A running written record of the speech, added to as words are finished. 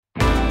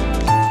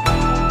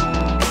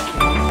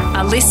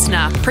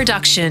listener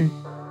production.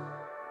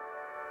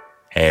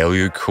 Hey, all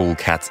you cool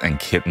cats and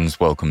kittens,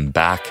 welcome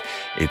back.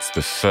 It's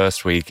the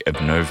first week of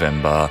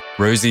November.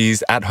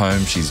 Rosie's at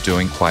home. She's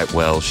doing quite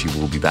well. She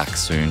will be back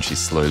soon. She's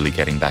slowly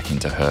getting back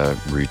into her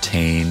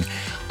routine.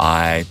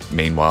 I,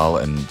 meanwhile,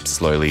 am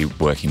slowly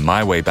working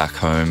my way back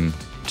home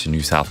to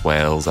New South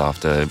Wales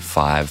after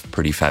 5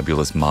 pretty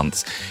fabulous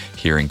months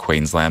here in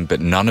Queensland.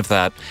 But none of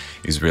that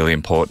is really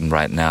important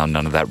right now.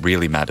 None of that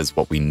really matters.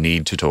 What we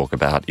need to talk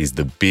about is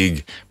the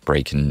big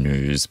breaking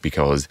news,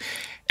 because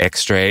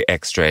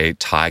Extray,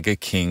 Tiger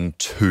King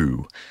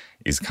 2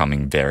 is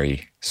coming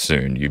very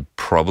soon. You've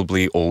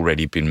probably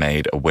already been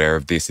made aware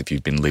of this if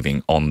you've been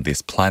living on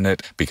this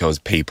planet, because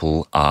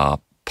people are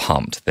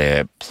pumped.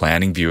 They're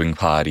planning viewing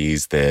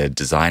parties, they're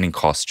designing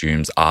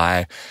costumes.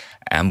 I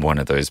am one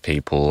of those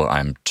people.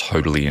 I'm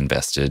totally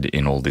invested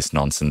in all this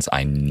nonsense.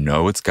 I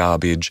know it's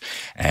garbage,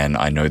 and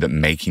I know that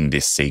making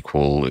this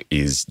sequel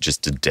is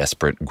just a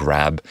desperate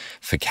grab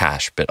for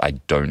cash, but I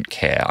don't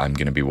care. I'm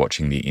going to be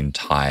watching the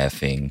entire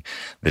thing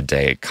the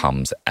day it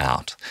comes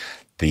out.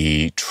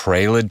 The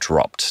trailer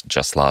dropped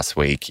just last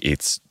week.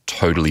 It's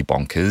totally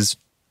bonkers.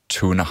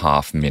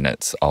 2.5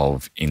 minutes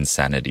of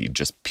insanity,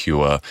 just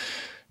pure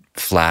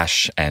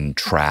flash and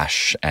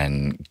trash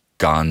and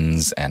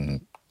guns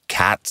and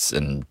cats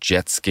and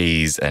jet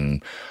skis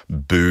and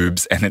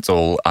boobs, and it's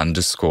all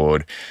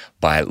underscored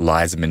by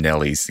Liza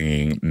Minnelli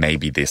singing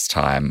Maybe This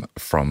Time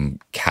from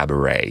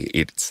Cabaret.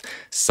 It's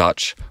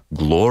such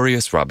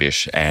glorious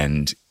rubbish,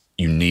 and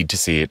you need to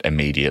see it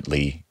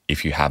immediately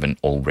if you haven't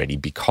already,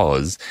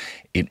 because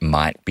it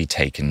might be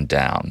taken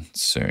down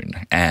soon.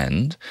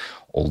 And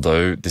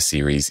although the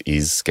series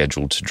is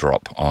scheduled to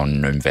drop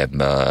on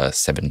November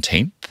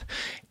 17th,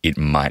 it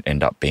might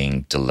end up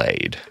being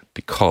delayed,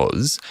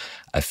 because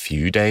a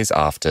few days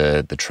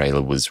after the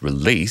trailer was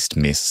released,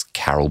 Miss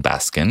Carol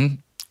Baskin,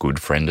 good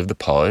friend of the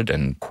pod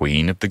and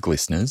queen of the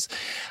Glisteners,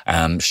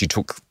 she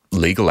took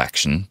legal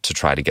action to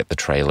try to get the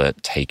trailer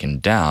taken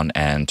down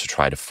and to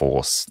try to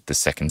force the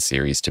second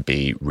series to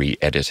be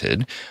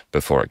re-edited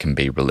before it can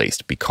be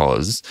released,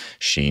 because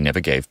she never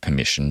gave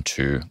permission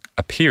to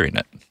appear in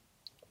it.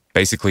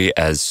 Basically,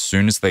 as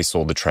soon as they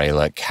saw the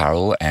trailer,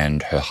 Carol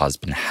and her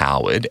husband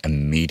Howard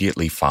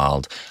immediately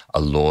filed a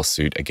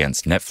lawsuit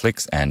against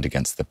Netflix and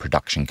against the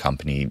production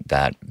company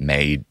that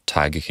made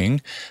Tiger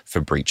King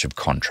for breach of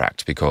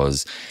contract,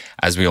 because,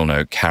 as we all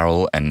know,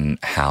 Carol and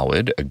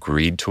Howard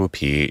agreed to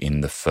appear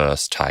in the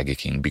first Tiger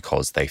King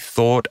because they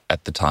thought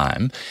at the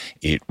time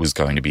it was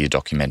going to be a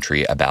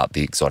documentary about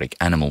the exotic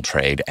animal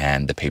trade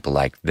and the people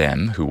like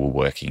them who were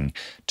working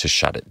to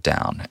shut it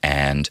down.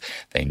 And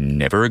they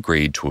never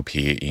agreed to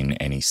appear in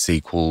any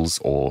sequels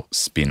or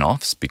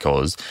spin-offs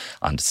because,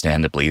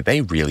 understandably,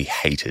 they really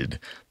hated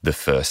the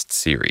first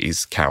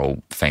series.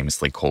 Carol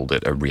famously called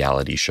it a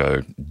reality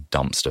show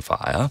dumpster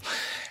fire.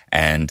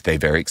 And they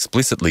very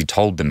explicitly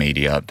told the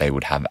media they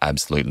would have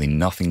absolutely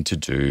nothing to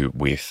do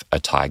with a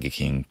Tiger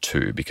King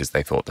 2 because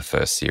they thought the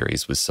first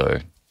series was so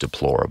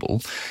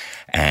deplorable.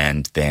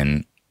 And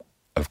then,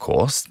 of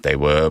course, they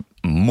were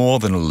more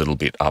than a little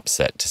bit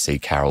upset to see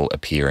Carol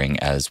appearing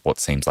as what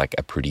seems like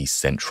a pretty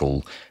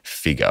central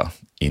figure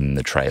in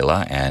the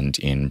trailer and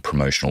in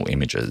promotional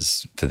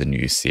images for the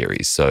new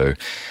series. So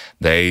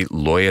they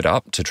lawyered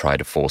up to try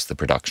to force the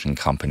production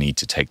company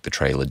to take the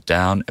trailer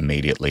down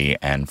immediately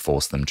and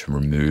force them to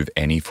remove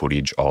any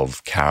footage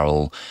of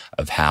Carol,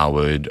 of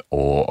Howard,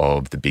 or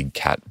of the big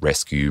cat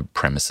rescue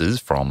premises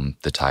from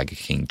the Tiger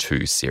King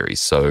 2 series.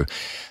 So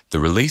the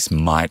release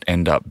might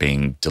end up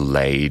being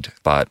delayed,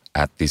 but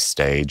at this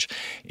stage,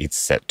 it's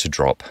set to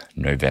drop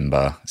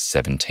November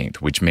 17th,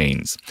 which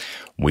means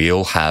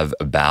we'll have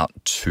about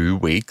 2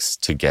 weeks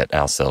to get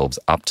ourselves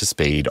up to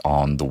speed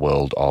on the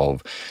world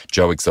of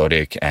Joe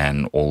Exotic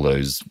and all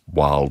those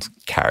wild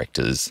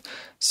characters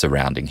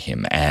surrounding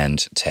him. And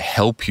to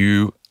help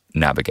you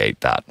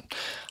navigate that,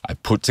 I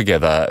put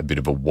together a bit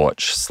of a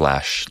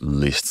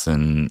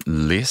watch/listen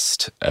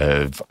list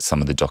of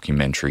some of the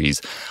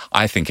documentaries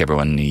I think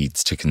everyone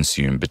needs to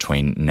consume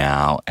between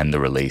now and the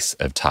release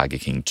of Tiger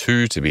King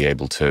 2 to be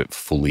able to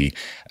fully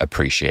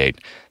appreciate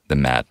the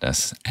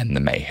madness and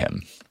the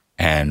mayhem.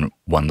 And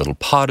one little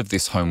part of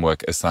this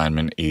homework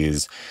assignment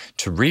is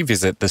to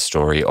revisit the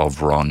story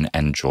of Ron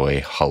and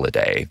Joy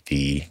Holiday,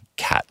 the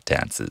cat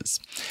dancers.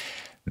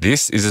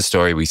 This is a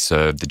story we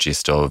served the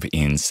gist of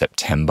in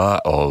September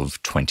of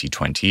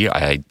 2020.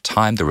 I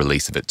timed the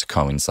release of it to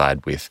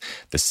coincide with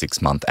the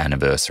 6-month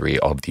anniversary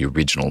of the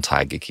original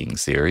Tiger King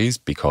series,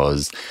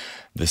 because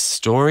the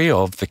story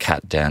of the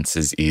cat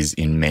dancers is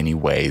in many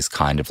ways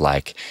kind of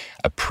like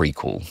a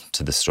prequel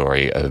to the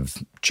story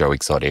of Joe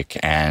Exotic,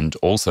 and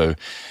also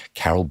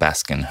Carol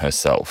Baskin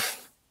herself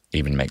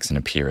even makes an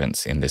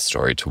appearance in this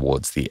story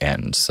towards the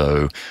end.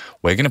 So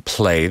we're going to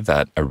play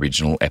that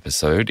original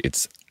episode.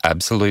 It's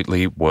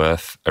absolutely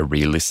worth a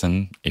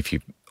re-listen if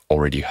you've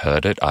already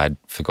heard it. I'd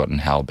forgotten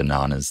how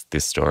bananas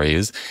this story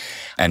is.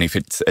 And if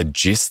it's a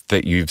gist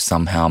that you've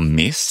somehow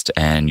missed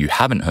and you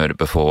haven't heard it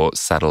before,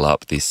 saddle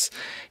up. This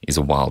is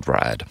a wild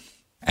ride.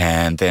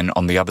 And then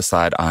on the other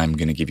side, I'm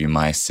going to give you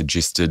my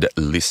suggested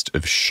list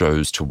of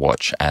shows to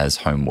watch as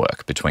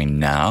homework between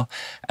now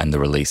and the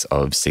release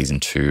of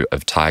season 2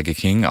 of Tiger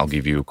King. I'll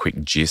give you a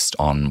quick gist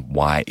on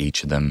why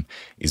each of them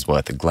is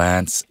worth a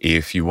glance.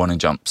 If you want to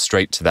jump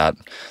straight to that,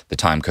 the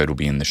time code will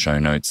be in the show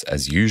notes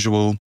as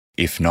usual.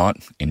 If not,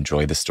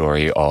 enjoy the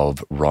story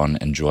of Ron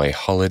and Joy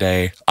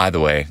Holiday. Either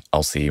way,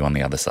 I'll see you on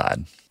the other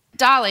side.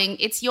 Darling,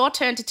 it's your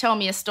turn to tell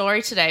me a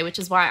story today, which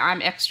is why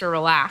I'm extra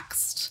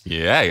relaxed.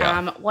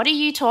 Yeah. What are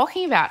you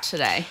talking about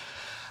today?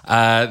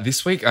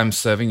 This week I'm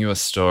serving you a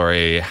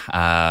story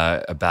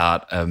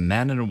about a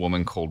man and a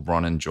woman called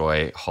Ron and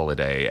Joy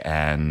Holiday,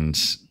 and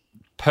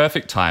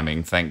perfect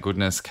timing. Thank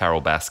goodness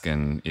Carol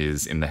Baskin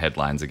is in the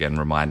headlines again,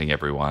 reminding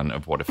everyone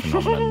of what a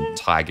phenomenon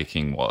Tiger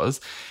King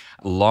was.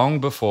 Long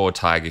before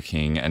Tiger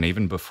King and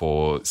even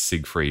before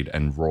Siegfried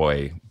and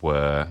Roy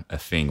were a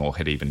thing or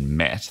had even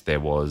met, there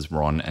was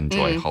Ron and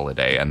Joy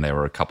Holiday, and there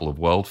were a couple of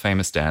world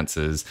famous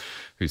dancers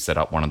who set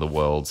up one of the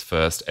world's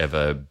first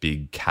ever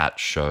big cat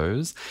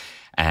shows.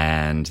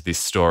 And this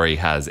story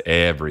has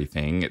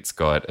everything. It's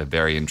got a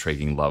very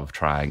intriguing love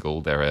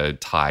triangle. There are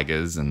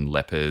tigers and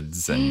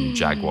leopards and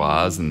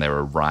jaguars, and there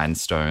are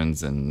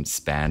rhinestones and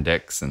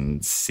spandex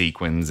and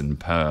sequins and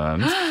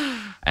perms.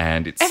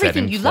 And it's Everything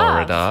set in you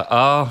Florida. love.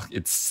 Oh,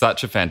 it's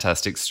such a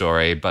fantastic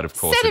story. But of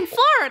course, Set in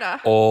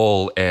Florida.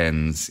 all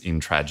ends in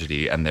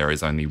tragedy, and there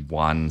is only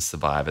one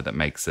survivor that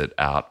makes it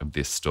out of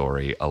this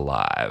story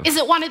alive. Is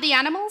it one of the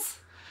animals?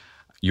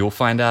 You'll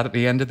find out at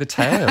the end of the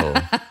tale.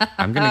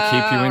 I'm going to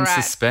keep you in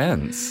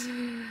suspense.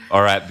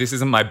 All right, this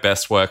isn't my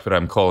best work, but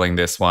I'm calling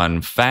this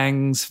one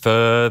Fangs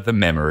for the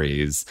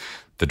Memories,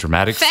 the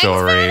dramatic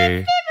story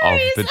of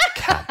the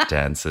cat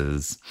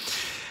dancers.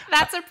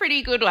 That's a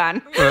pretty good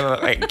one.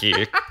 Thank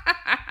you.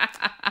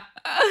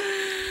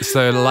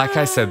 So, like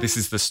I said, this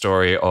is the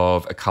story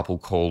of a couple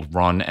called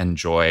Ron and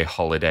Joy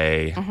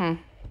Holiday.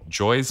 Mm-hmm.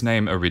 Joy's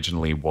name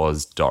originally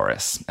was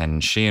Doris,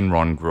 and she and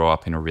Ron grew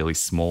up in a really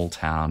small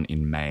town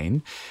in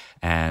Maine.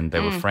 And they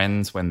were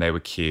friends when they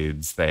were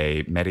kids.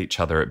 They met each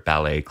other at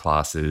ballet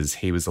classes.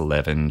 He was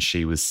 11,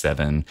 she was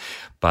 7.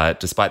 But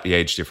despite the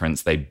age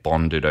difference, they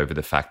bonded over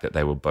the fact that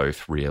they were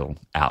both real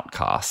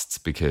outcasts,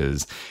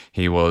 because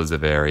he was a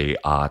very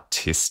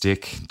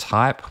artistic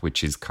type,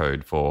 which is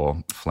code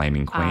for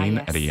flaming queen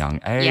at a young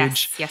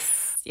age.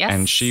 Yes.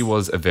 And she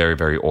was a very,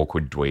 very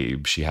awkward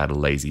dweeb. She had a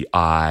lazy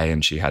eye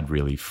and she had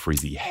really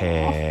frizzy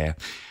hair.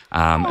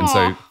 And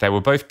so they were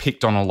both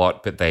picked on a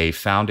lot, but they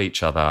found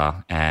each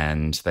other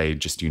and they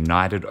just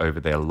united over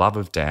their love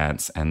of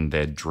dance and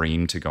their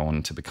dream to go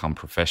on to become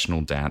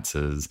professional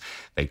dancers.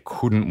 They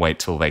couldn't wait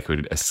till they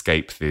could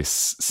escape this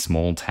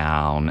small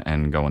town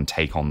and go and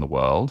take on the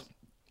world.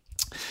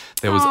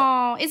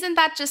 Isn't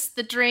that just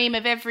the dream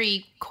of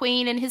every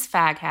queen and his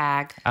fag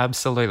hag?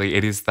 Absolutely.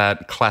 It is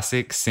that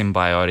classic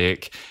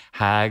symbiotic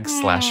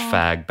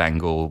hag/fag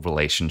bangle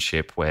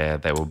relationship where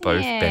they were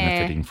both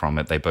benefiting from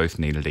it. They both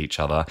needed each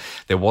other.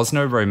 There was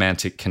no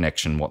romantic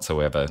connection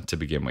whatsoever to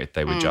begin with.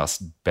 They were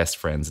just best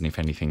friends and, if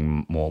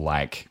anything, more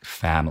like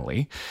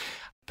family.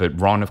 But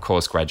Ron, of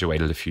course,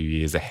 graduated a few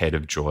years ahead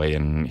of Joy,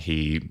 and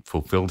he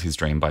fulfilled his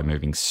dream by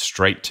moving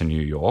straight to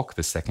New York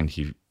the second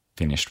he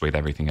finished with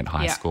everything at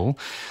high school.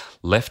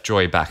 Left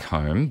Joy back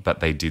home,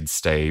 but they did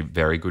stay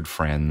very good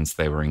friends.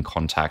 They were in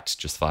contact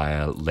just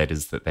via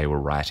letters that they were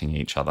writing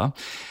each other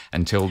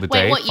until the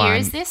day. What year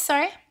is this?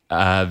 Sorry?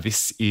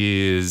 This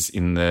is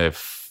in the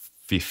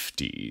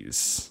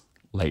 50s,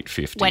 late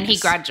 50s. When he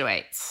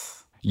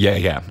graduates.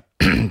 Yeah.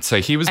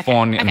 So he was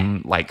born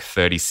in like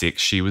 36.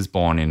 She was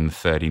born in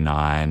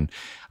 39.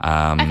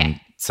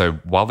 So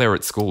while they were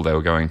at school, they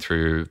were going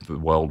through the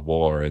World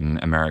War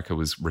and America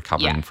was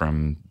recovering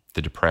from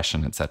the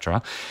Depression,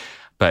 etc.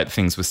 But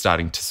things were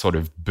starting to sort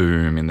of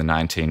boom in the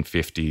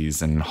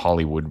 1950s and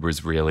Hollywood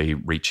was really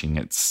reaching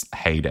its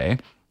heyday.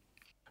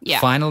 Yeah.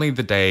 Finally,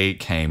 the day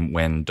came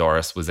when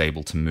Doris was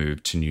able to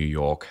move to New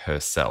York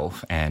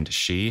herself, and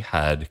she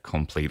had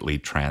completely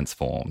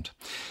transformed.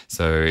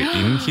 So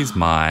in his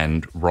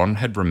mind, Ron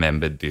had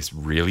remembered this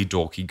really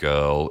dorky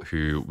girl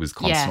who was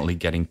constantly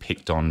getting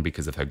picked on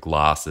because of her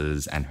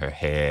glasses and her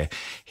hair.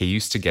 He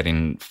used to get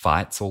in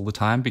fights all the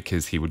time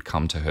because he would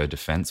come to her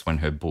defense when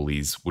her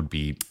bullies would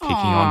be picking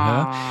on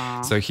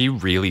her. So he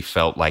really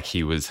felt like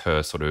he was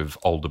her sort of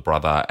older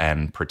brother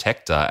and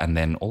protector. And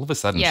then all of a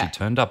sudden she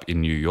turned up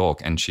in New York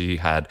and she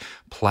had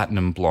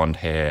platinum blonde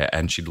hair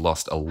and she'd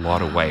lost a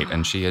lot of weight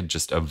and she had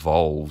just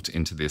evolved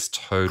into this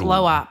total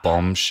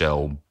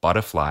bombshell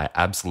butterfly,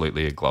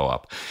 absolutely a glow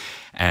up.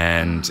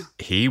 And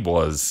he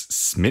was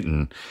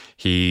smitten.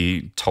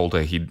 He told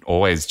her he'd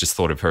always just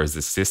thought of her as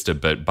a sister,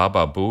 but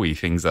Baba Booey,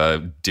 things are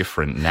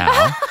different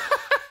now.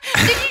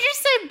 Did you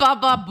just say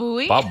Baba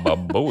Booey? Baba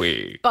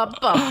Booey. Baba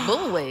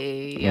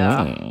Booey.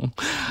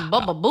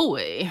 Baba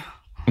Booey.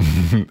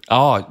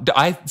 Oh,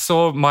 I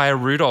saw Maya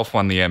Rudolph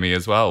won the Emmy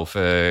as well for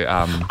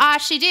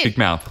she did. Big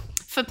Mouth.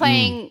 For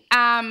playing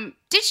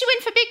did she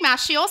win for Big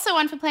Mouth? She also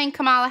won for playing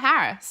Kamala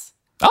Harris.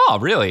 Oh,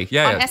 really?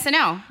 Yeah. On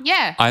SNL.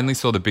 Yeah. I only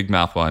saw the Big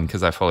Mouth one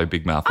because I follow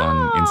Big Mouth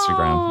on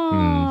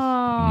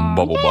Instagram.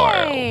 Bubble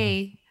Boy.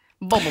 Yay.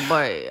 Bubble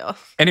Boy.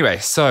 Anyway,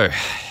 so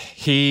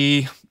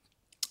he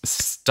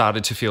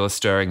started to feel a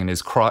stirring in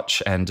his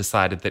crotch and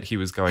decided that he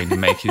was going to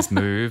make his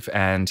move,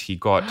 and he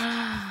got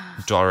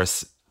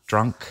Doris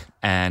drunk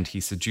and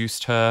he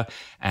seduced her,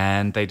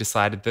 and they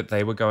decided that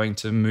they were going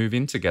to move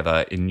in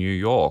together in New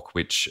York,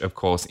 which of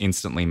course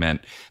instantly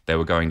meant they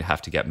were going to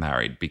have to get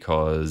married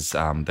because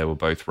they were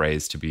both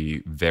raised to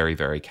be very,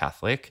 very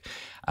Catholic.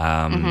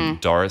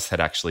 Doris had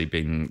actually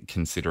been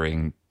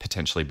considering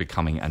potentially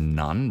becoming a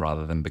nun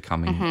rather than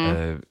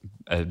becoming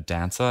a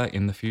dancer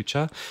in the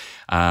future.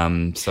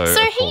 So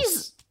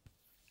he's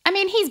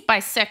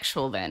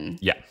bisexual then.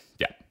 Yeah.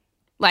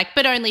 Like,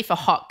 but only for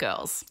hot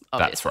girls,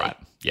 obviously. That's right.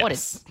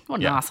 Yes. What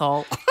an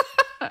asshole.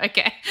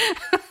 Okay.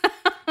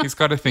 He's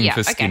got a thing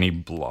for skinny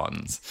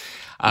blondes.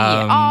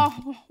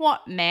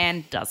 What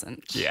man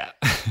doesn't? Yeah.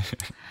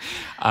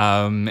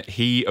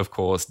 He, of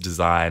course,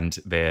 designed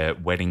their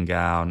wedding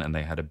gown, and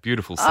they had a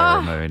beautiful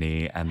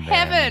ceremony. And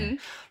then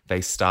they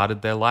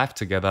started their life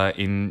together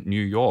in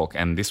New York.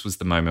 And this was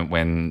the moment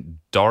when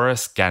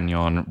Doris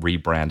Gagnon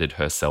rebranded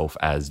herself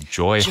as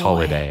Joy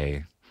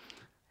Holiday.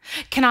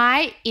 Can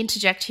I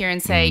interject here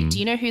and say, do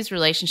you know whose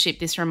relationship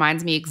this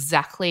reminds me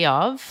exactly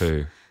of?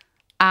 Who?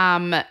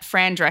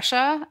 Fran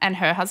Drescher and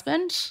her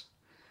husband.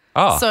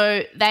 Oh.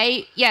 So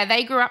they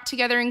grew up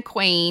together in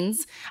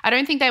Queens. I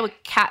don't think they were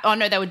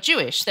they were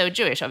Jewish. They were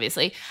Jewish,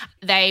 obviously.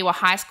 They were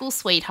high school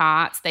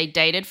sweethearts. They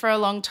dated for a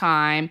long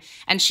time.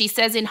 And she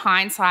says in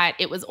hindsight,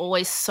 it was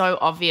always so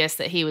obvious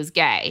that he was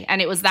gay.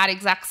 And it was that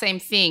exact same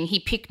thing. He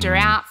picked her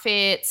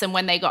outfits, and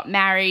when they got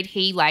married,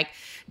 he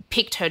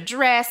picked her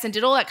dress and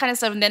did all that kind of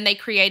stuff. And then they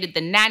created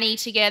The Nanny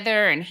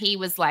together, and he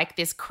was like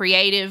this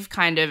creative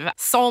kind of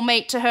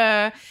soulmate to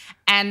her.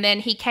 And then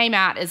he came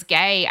out as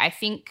gay, I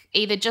think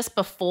either just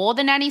before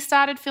The Nanny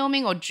started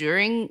filming or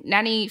during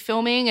Nanny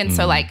filming. And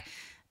so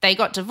they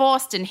got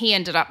divorced, and he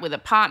ended up with a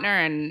partner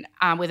and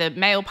with a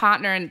male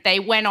partner, and they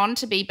went on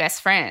to be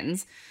best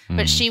friends.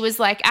 But she was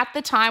like, at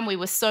the time we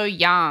were so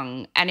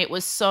young and it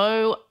was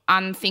so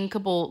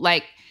unthinkable.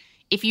 Like,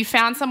 if you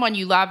found someone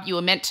you loved, you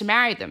were meant to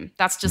marry them.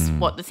 That's just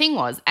what the thing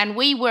was. And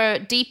we were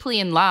deeply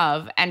in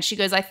love. And she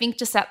goes, I think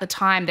just at the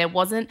time there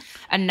wasn't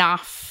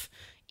enough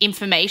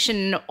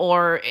information,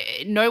 or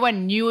no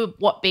one knew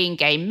what being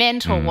gay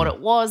meant or what it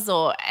was,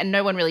 and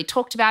no one really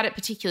talked about it,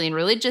 particularly in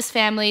religious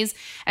families.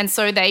 And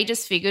so they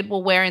just figured,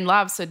 well, we're in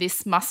love, so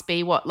this must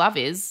be what love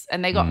is.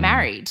 And they got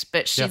married.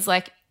 But she's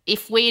like,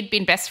 if we had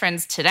been best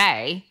friends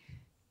today,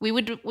 we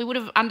would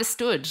have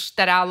understood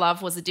that our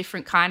love was a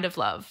different kind of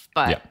love.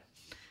 But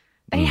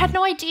they had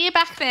no idea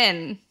back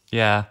then.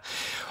 Yeah.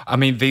 I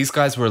mean, these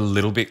guys were a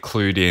little bit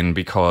clued in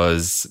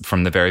because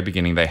from the very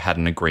beginning they had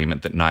an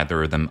agreement that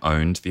neither of them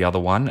owned the other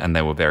one, and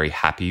they were very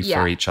happy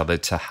for each other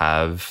to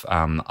have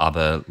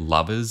other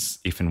lovers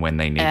if and when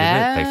they needed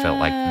it. They felt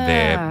like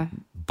their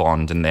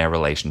bond and their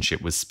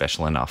relationship was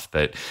special enough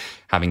that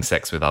having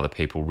sex with other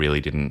people really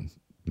didn't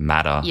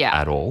matter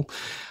at all.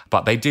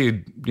 But they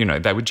did,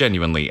 they were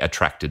genuinely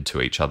attracted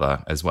to each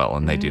other as well,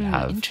 and they did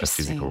have a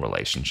physical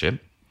relationship.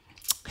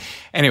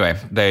 Anyway,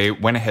 they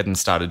went ahead and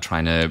started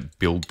trying to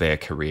build their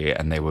career,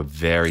 and they were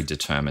very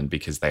determined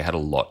because they had a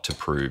lot to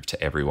prove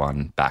to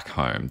everyone back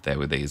home. They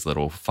were these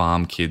little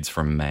farm kids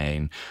from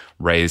Maine,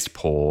 raised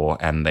poor,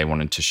 and they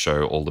wanted to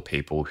show all the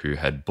people who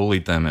had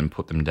bullied them and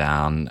put them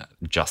down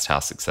just how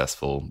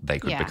successful they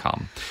could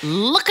become.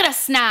 Look at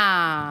us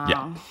now.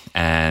 Yeah.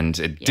 And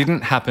it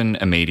didn't happen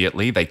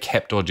immediately. They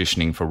kept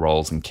auditioning for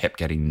roles and kept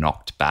getting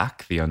knocked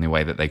back. The only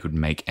way that they could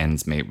make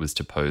ends meet was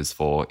to pose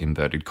for,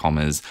 inverted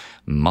commas,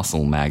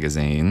 muscle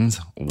magazines.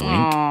 Wink.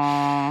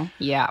 Aww,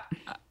 yeah.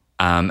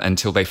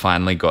 Until they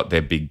finally got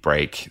their big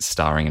break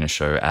starring in a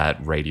show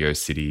at Radio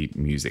City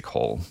Music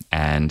Hall.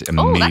 And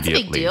immediately, that's a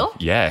big deal.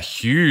 Yeah,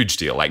 huge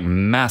deal, like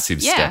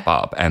massive step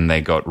up. And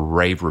they got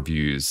rave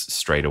reviews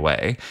straight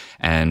away.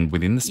 And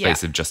within the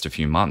space of just a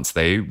few months,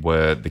 they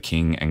were the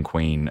king and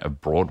queen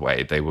of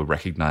Broadway. They were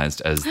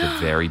recognized as the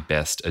very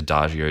best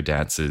adagio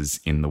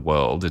dancers in the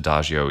world.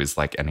 Adagio is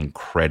like an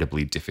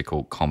incredibly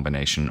difficult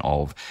combination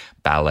of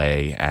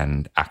ballet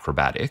and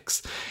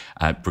acrobatics.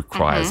 It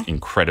requires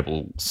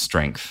incredible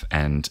strength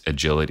and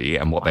agility,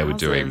 and what they were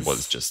doing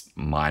was just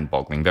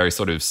mind-boggling. Very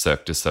sort of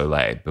Cirque du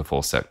Soleil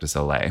before Cirque du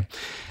Soleil.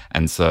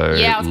 And so...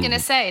 Yeah, I was going to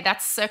say,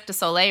 that's Cirque du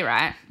Soleil,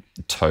 right?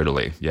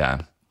 Totally,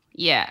 yeah.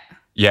 Yeah.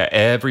 Yeah,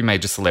 every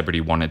major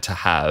celebrity wanted to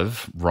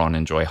have Ron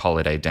and Joy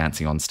Holiday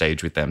dancing on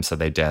stage with them. So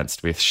they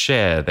danced with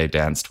Cher, they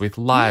danced with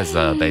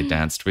Liza, they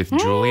danced with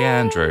Julie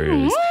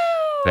Andrews.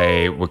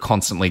 They were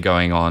constantly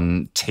going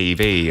on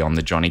TV, on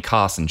the Johnny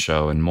Carson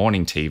show and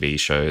morning TV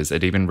shows.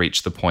 It even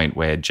reached the point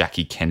where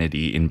Jackie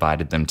Kennedy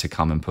invited them to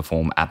come and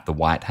perform at the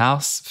White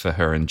House for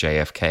her and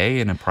JFK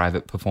in a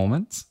private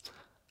performance.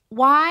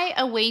 Why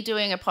are we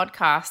doing a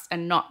podcast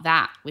and not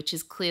that, which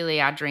is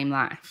clearly our dream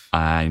life?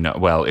 I know.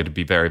 Well, it'd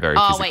be very, very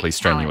physically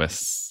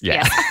strenuous.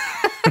 Yeah.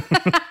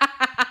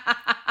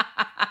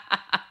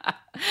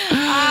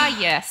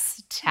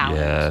 Yes, talent.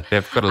 Yeah,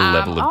 they've got a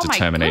level of oh my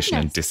determination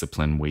and goodness.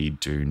 discipline we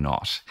do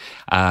not.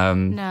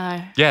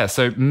 No. Yeah,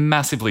 so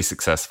massively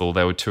successful.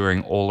 They were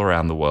touring all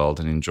around the world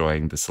and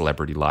enjoying the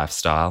celebrity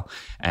lifestyle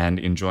and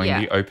enjoying Yeah.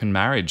 the open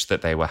marriage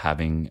that they were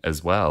having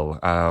as well.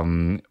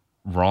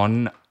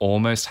 Ron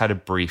almost had a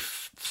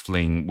brief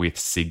fling with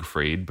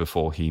Siegfried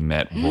before he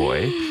met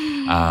Roy,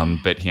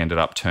 but he ended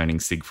up turning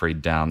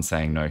Siegfried down,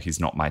 saying, no, he's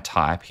not my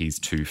type, he's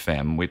too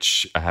femme,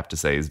 which I have to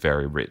say is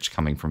very rich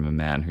coming from a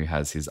man who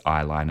has his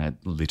eyeliner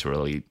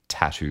literally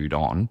tattooed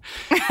on.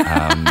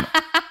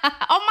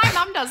 Oh, my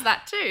mum does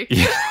that too.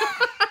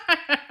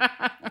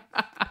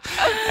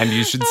 And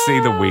you should see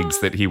the wigs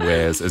that he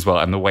wears as well,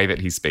 and the way that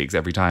he speaks.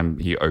 Every time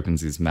he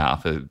opens his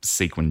mouth, a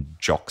sequin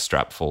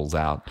jockstrap falls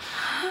out.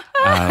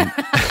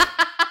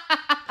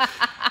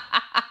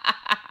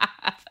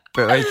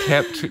 But they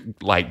kept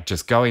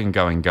just going,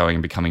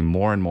 becoming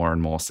more and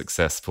more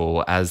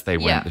successful. As they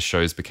went, Yeah. the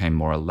shows became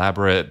more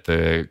elaborate.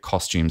 The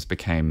costumes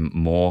became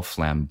more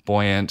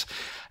flamboyant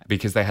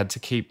because they had to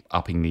keep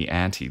upping the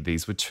ante.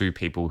 These were two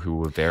people who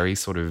were very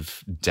sort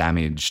of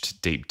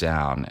damaged deep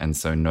down. And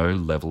so no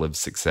level of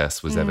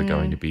success was ever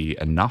going to be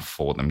enough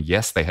for them.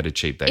 Yes, they had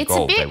achieved their It's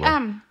goal. a bit, They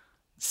were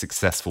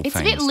successful, it's a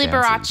famous bit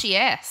dancers.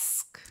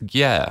 Liberace-esque.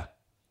 Yeah.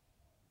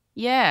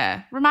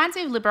 Yeah. Reminds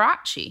me of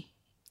Liberace.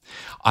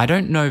 I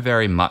don't know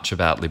very much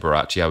about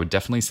Liberace. I would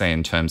definitely say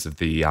in terms of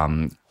the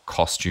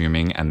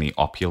costuming and the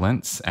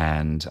opulence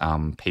and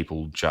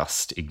people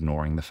just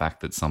ignoring the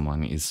fact that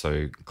someone is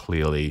so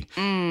clearly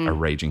a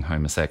raging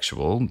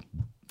homosexual,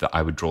 that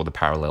I would draw the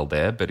parallel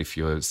there. But if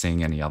you're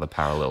seeing any other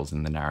parallels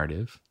in the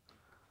narrative.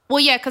 Well,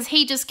 yeah, because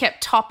he just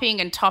kept topping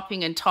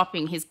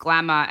his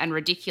glamour and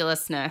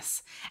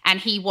ridiculousness.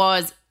 And he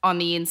was, on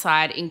the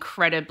inside,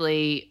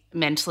 incredibly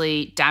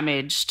mentally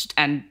damaged.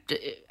 And,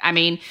 I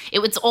mean, it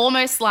was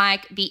almost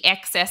like the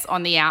excess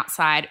on the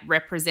outside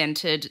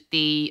represented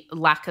the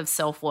lack of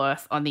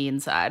self-worth on the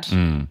inside.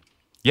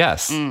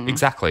 Yes,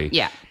 exactly.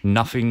 Yeah.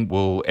 Nothing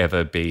will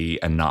ever be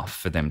enough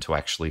for them to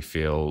actually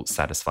feel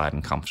satisfied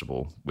and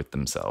comfortable with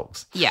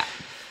themselves. Yeah.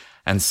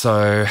 And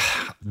so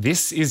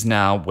this is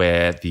now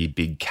where the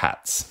big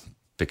cats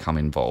become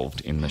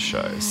involved in the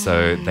show.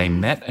 So they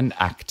met an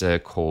actor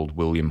called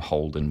William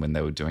Holden when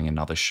they were doing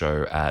another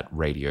show at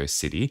Radio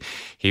City.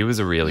 He was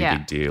a really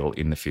big deal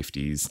in the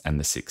 50s and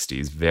the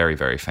 60s, very,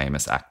 very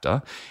famous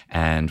actor.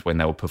 And when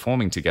they were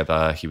performing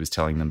together, he was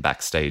telling them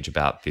backstage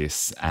about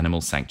this animal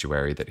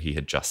sanctuary that he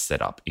had just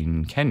set up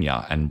in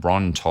Kenya. And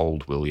Ron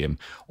told William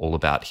all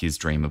about his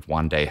dream of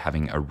one day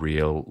having a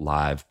real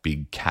live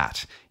big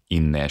cat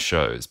in their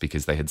shows,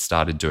 because they had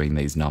started doing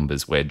these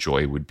numbers where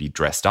Joy would be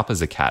dressed up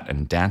as a cat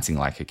and dancing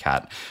like a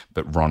cat,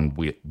 but Ron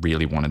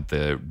really wanted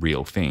the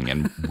real thing.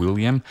 And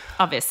William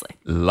Obviously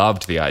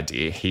loved the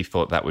idea. He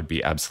thought that would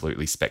be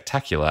absolutely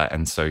spectacular.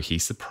 And so he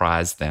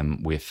surprised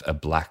them with a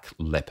black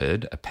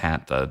leopard, a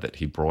panther that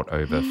he brought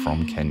over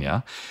from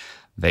Kenya.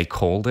 They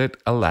called it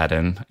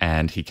Aladdin,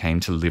 and he came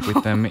to live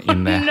with them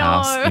in their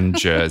house in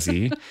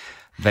Jersey.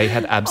 They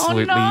had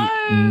absolutely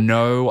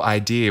no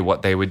idea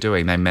what they were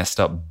doing. They messed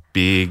up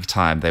big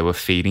time. They were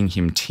feeding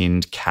him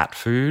tinned cat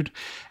food,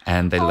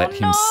 and they let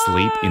him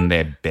sleep in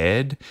their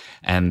bed,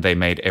 and they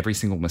made every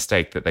single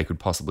mistake that they could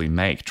possibly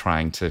make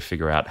trying to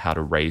figure out how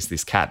to raise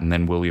this cat. And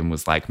then William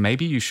was like,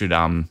 maybe you should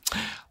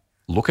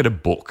look at a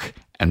book.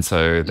 And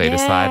so they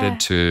decided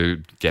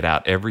to get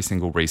out every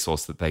single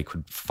resource that they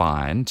could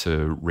find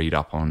to read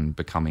up on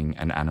becoming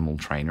an animal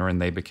trainer,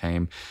 and they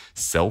became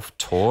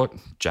self-taught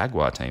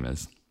jaguar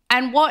tamers.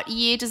 And what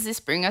year does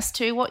this bring us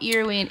to? What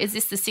year are we in? Is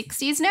this the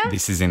 60s now?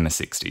 This is in the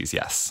 60s,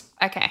 yes.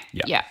 Okay.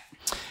 Yeah.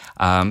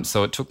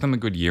 So it took them a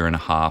good year and a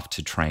half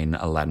to train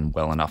Aladdin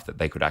well enough that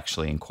they could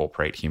actually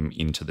incorporate him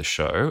into the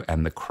show,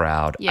 and the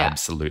crowd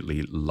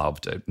absolutely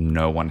loved it.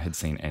 No one had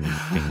seen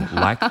anything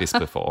like this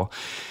before.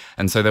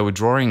 And so they were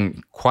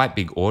drawing quite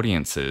big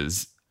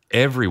audiences.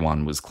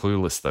 Everyone was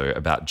clueless, though,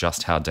 about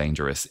just how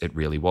dangerous it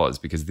really was,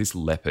 because this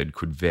leopard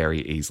could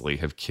very easily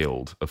have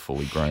killed a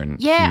fully grown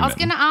human. I was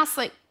going to ask,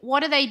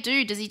 what do they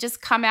do? Does he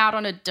just come out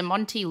on a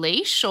DeMonte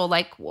leash, or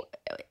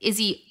is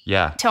he?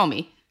 Yeah. Tell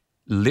me.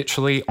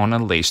 Literally on a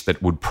leash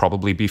that would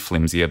probably be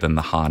flimsier than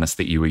the harness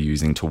that you were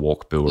using to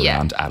walk Boo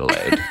around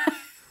Adelaide.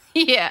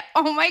 Yeah.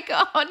 Oh my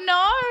God,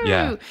 no.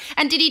 Yeah.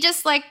 And did he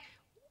just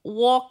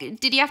walk?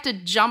 Did he have to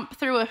jump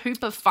through a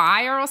hoop of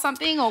fire or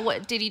something, or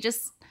what? Did he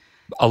just?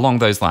 Along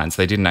those lines,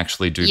 they didn't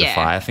actually do the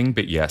fire thing,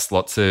 but yes,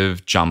 lots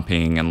of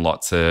jumping and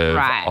lots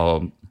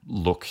of,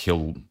 look,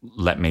 he'll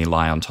let me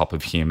lie on top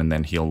of him and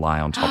then he'll lie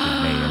on top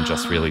of me, and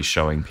just really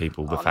showing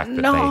people the fact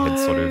that they had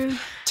sort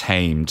of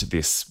tamed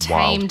this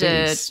wild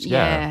beast.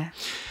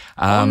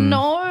 Oh,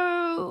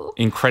 no.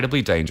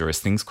 Incredibly dangerous.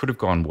 Things could have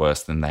gone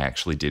worse than they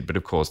actually did, but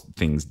of course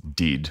things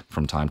did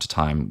from time to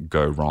time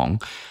go wrong.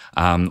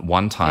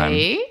 One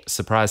time,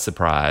 surprise,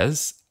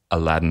 surprise,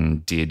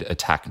 Aladdin did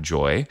attack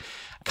Joy,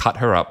 cut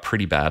her up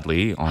pretty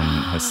badly on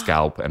her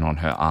scalp and on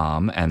her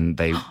arm. And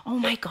they, Oh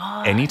my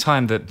God.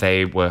 anytime that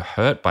they were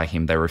hurt by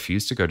him, they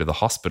refused to go to the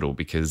hospital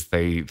because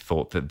they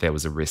thought that there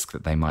was a risk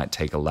that they might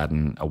take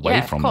Aladdin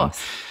away from them.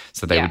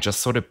 So they would just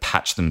sort of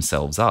patch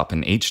themselves up.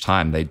 And each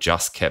time they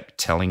just kept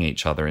telling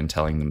each other and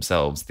telling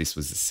themselves, this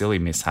was a silly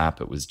mishap.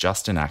 It was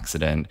just an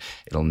accident.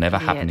 It'll never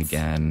happen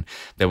again.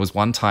 There was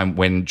one time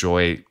when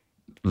Joy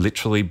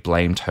literally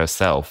blamed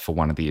herself for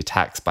one of the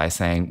attacks by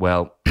saying,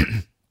 well,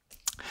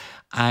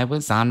 I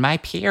was on my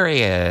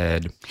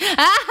period.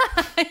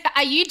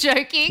 Are you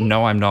joking?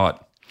 No, I'm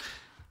not.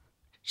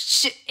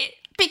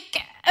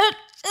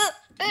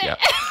 Yeah.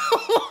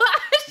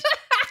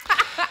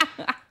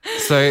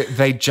 So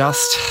they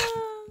just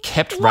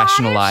kept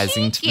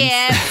rationalizing to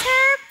Yes, themselves.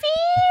 her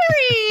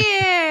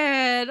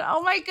period.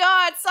 Oh my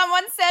God,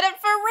 someone said it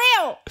for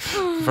real.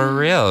 For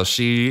real.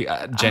 She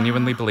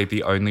genuinely believed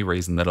the only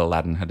reason that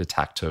Aladdin had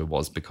attacked her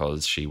was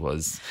because she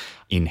was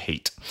in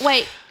heat.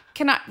 Wait,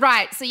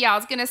 right. So I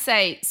was going to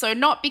say, so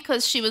not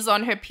because she was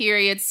on her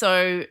period,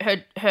 so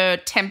her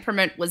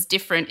temperament was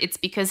different. It's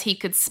because he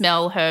could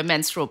smell her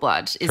menstrual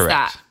blood. Is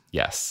Correct. that?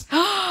 Yes.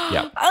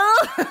 Yeah.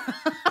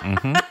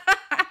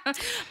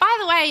 By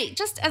the way,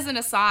 just as an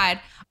aside,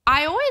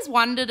 I always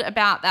wondered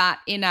about that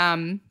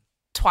in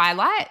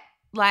Twilight.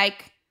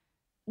 Like,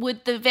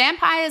 would the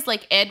vampires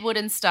like Edward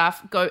and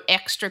stuff go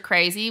extra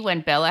crazy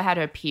when Bella had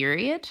her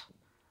period?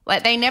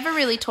 Like, they never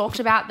really talked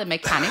about the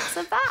mechanics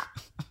of that.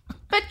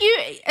 But you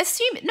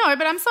assume – no,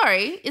 but I'm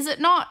sorry. Is it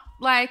not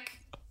like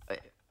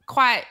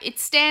quite – it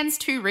stands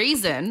to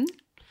reason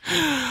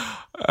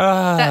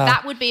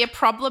that would be a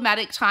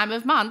problematic time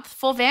of month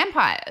for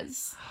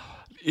vampires.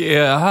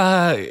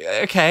 Yeah.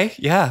 Okay.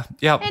 Yeah.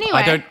 Yeah.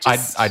 Anyway,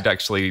 I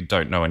actually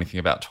don't know anything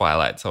about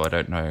Twilight, so I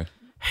don't know.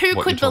 Who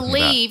what could you're talking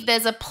believe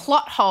there's a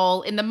plot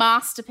hole in the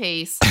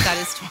masterpiece that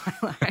is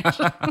Twilight?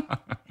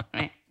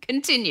 Right,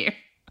 continue.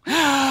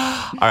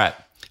 All right.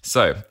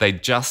 So they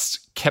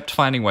just kept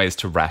finding ways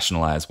to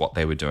rationalize what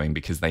they were doing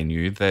because they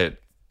knew that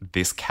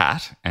this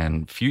cat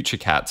and future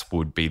cats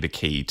would be the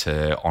key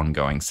to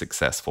ongoing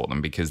success for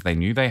them, because they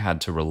knew they had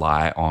to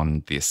rely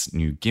on this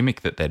new gimmick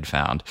that they'd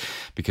found,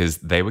 because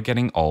they were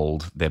getting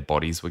old, their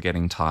bodies were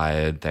getting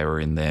tired, they were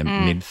in their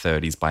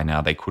mid-30s by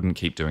now. They couldn't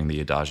keep doing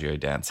the Adagio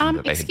dancing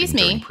that they had been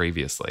doing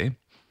previously.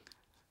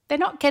 They're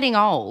not getting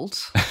old.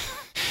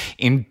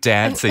 In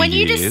dancing when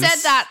you years.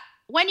 just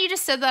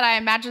said that, I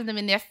imagined them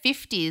in their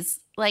 50s,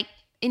 like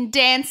in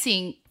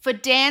dancing. For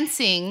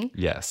dancing,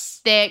 yes,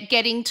 they're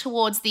getting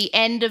towards the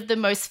end of the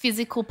most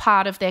physical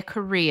part of their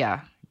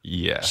career.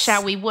 Yes.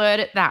 Shall we word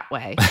it that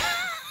way?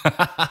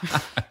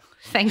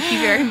 Thank you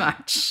very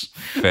much.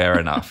 Fair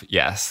enough.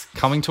 Yes.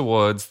 Coming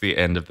towards the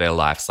end of their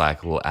life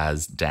cycle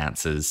as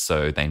dancers,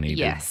 so they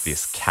needed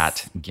this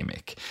cat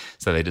gimmick.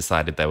 So they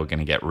decided they were going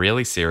to get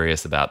really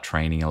serious about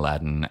training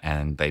Aladdin,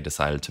 and they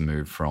decided to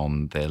move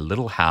from their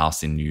little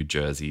house in New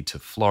Jersey to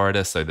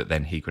Florida so that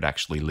then he could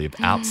actually live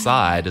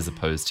outside as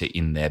opposed to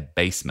in their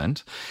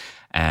basement.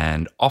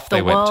 And off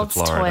they went to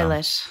Florida.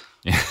 Toilet.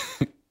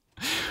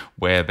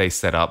 Where they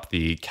set up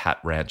the Cat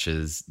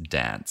Ranchers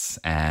dance.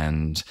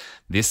 And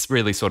this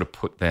really sort of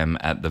put them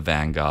at the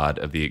vanguard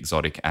of the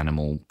exotic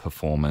animal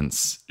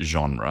performance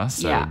genre.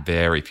 So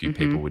very few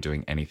people were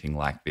doing anything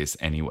like this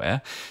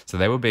anywhere. So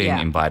they were being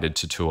invited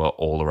to tour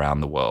all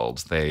around the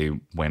world. They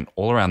went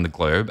all around the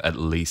globe at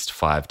least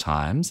 5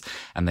 times.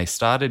 And they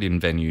started in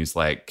venues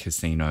like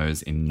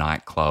casinos, in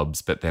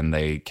nightclubs, but then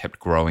they kept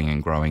growing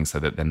and growing so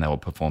that then they were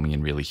performing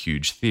in really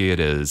huge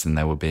theaters, and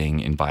they were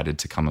being invited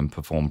to come and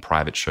perform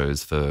private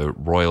shows for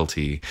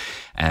royalty.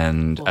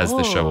 And as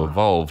the show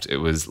evolved, it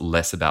was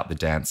less about the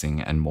dancing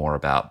and more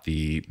about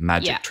the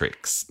magic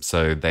tricks.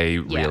 So they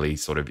really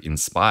sort of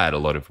inspired a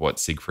lot of what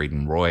Siegfried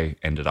and Roy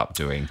ended up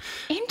doing.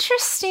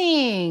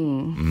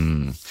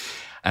 Interesting.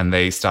 And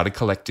they started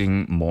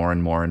collecting more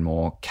and more and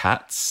more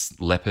cats,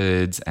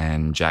 leopards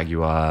and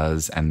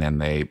jaguars, and then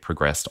they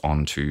progressed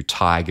on to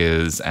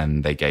tigers,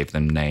 and they gave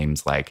them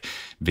names like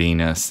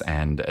Venus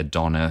and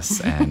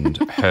Adonis and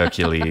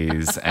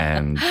Hercules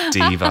and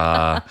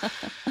Diva.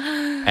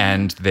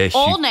 And they're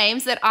all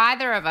names that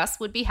either of us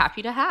would be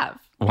happy to have.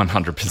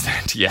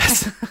 100%,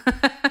 yes.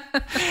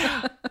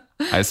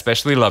 I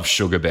especially love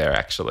Sugar Bear,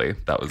 actually.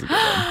 That was a good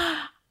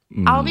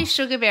one. I'll be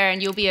Sugar Bear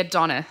and you'll be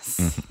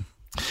Adonis.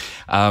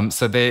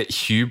 So their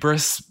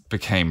hubris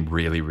became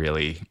really,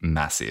 really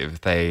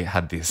massive. They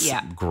had this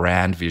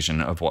grand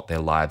vision of what their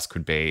lives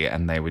could be,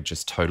 and they were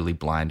just totally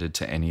blinded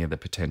to any of the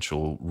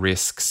potential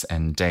risks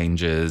and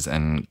dangers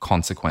and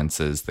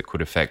consequences that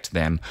could affect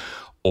them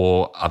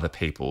or other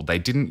people. They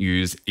didn't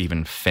use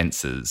even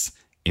fences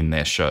in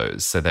their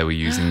shows. So they were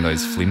using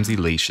those flimsy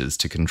leashes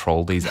to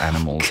control these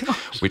animals,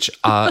 which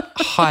are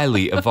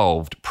highly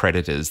evolved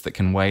predators that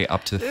can weigh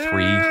up to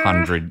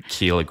 300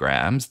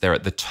 kilograms. They're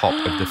at the top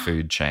of the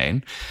food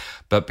chain.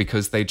 But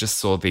because they just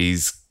saw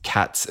these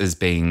cats as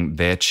being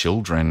their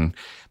children,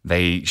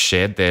 They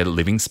shared their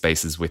living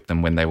spaces with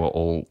them when they were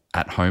all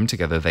at home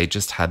together. They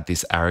just had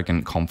this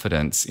arrogant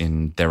confidence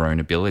in their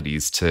own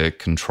abilities to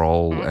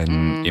control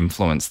and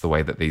influence the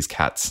way that these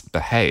cats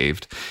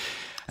behaved.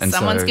 And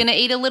Someone's going to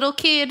eat a little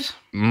kid.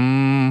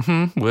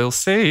 We'll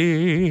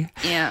see.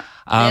 Yeah.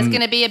 There's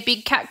going to be a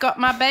big cat got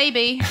my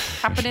baby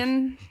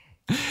happening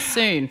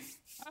soon.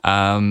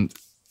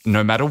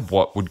 No matter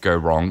what would go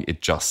wrong,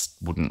 it just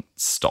wouldn't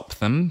stop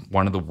them.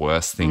 One of the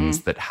worst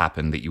things that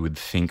happened that you would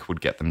think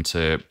would get them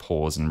to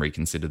pause and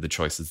reconsider the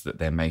choices that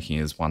they're making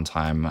is one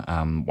time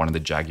one of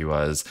the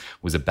jaguars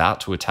was about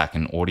to attack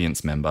an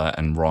audience member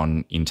and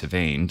Ron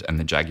intervened and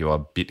the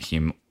jaguar bit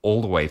him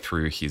all the way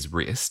through his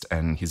wrist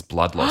and his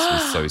blood loss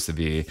was so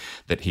severe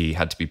that he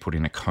had to be put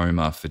in a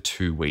coma for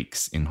 2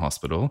 weeks in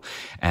hospital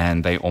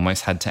and they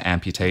almost had to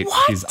amputate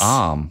his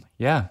arm.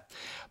 Yeah.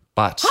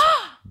 But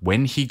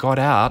when he got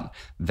out,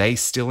 they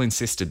still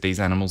insisted these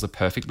animals are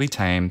perfectly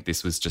tame.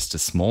 This was just a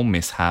small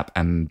mishap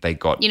and they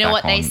got back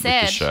what on they with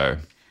said? the show.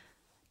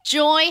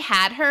 Joy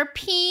had her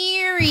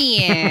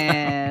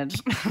period.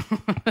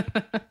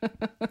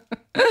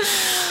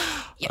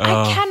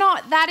 I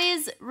cannot. That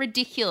is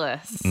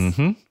ridiculous.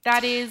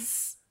 That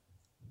is.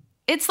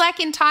 It's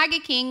like in Tiger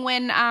King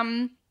when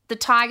the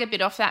tiger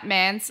bit off that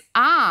man's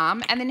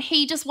arm and then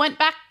he just went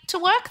back to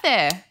work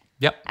there.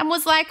 Yep. And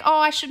was like, oh,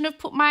 I shouldn't have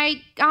put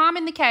my arm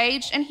in the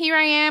cage and here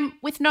I am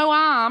with no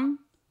arm.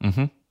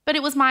 But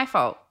it was my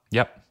fault.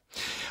 Yep.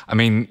 I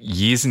mean,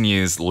 years and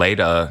years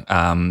later,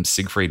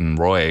 Siegfried and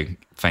Roy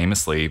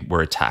famously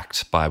were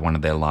attacked by one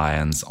of their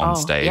lions on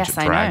stage. Yes,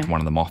 It dragged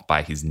one of them off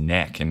by his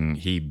neck and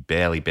he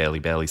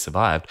barely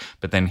survived.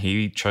 But then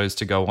he chose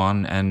to go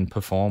on and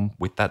perform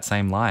with that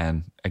same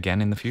lion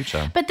again in the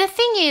future. But the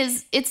thing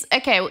is, it's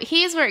okay,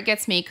 here's where it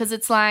gets me because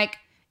it's like,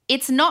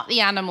 it's not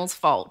the animal's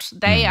fault.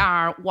 They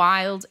are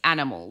wild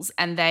animals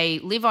and they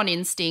live on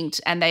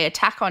instinct and they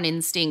attack on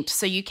instinct,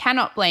 so you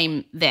cannot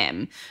blame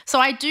them. So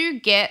I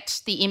do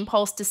get the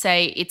impulse to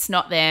say it's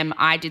not them,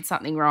 I did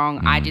something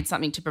wrong, I did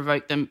something to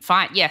provoke them.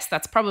 Fine, yes,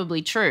 that's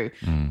probably true.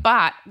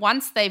 But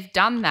once they've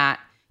done that,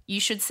 you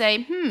should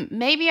say,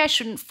 maybe I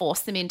shouldn't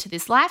force them into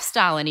this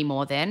lifestyle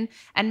anymore then,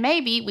 and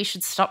maybe we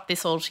should stop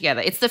this altogether.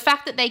 It's the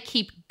fact that they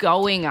keep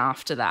going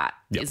after that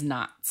is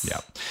nuts. Yeah.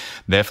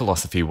 Their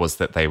philosophy was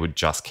that they would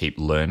just keep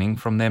learning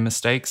from their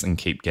mistakes and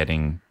keep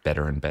getting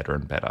better and better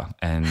and better.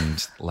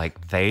 And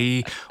like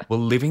they were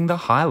living the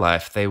high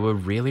life. They were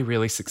really,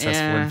 really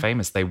successful and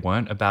famous. They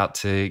weren't about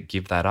to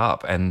give that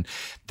up. And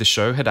the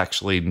show had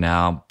actually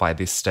now by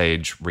this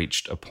stage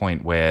reached a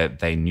point where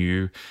they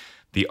knew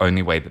the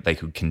only way that they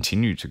could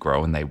continue to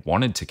grow and they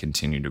wanted to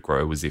continue to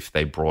grow was if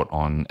they brought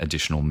on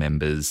additional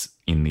members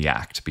in the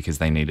act because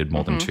they needed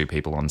more than 2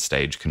 people on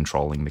stage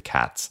controlling the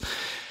cats.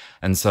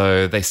 And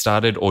so they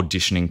started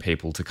auditioning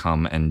people to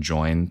come and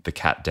join the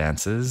cat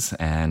dancers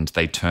and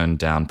they turned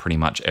down pretty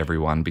much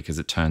everyone because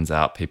it turns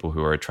out people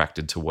who are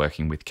attracted to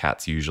working with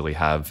cats usually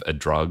have a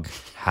drug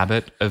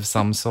habit of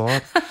some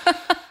sort.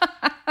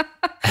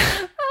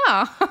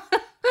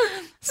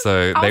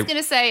 So I was going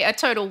to say a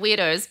total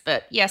weirdos,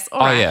 but yes,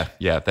 all right. Oh,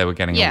 yeah. They were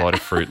getting a lot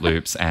of Fruit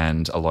Loops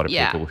and a lot of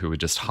people who were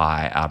just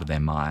high out of their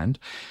mind.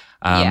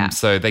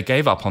 So they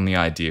gave up on the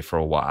idea for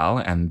a while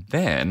and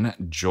then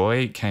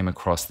Joy came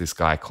across this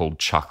guy called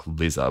Chuck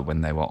Lizzer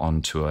when they were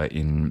on tour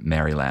in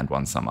Maryland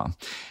one summer.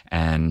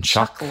 And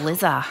Chuck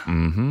Lizzer.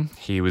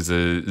 He was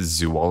a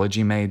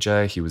zoology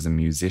major, he was a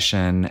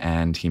musician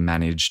and he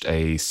managed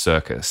a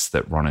circus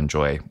that Ron and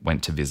Joy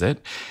went to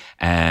visit.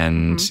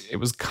 And it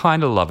was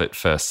kind of love at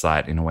first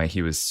sight in a way.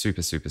 He was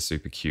super, super,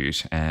 super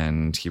cute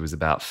and he was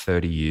about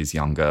 30 years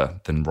younger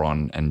than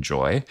Ron and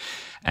Joy.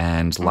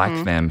 And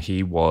like them,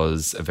 he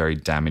was a very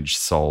damaged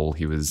soul.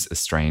 He was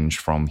estranged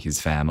from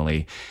his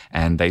family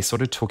and they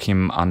sort of took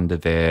him under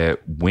their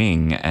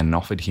wing and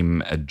offered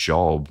him a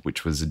job,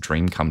 which was a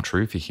dream come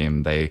true for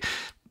him. They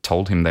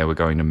told him they were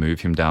going to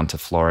move him down to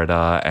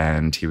Florida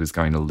and he was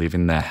going to live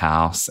in their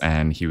house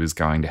and he was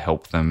going to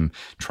help them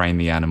train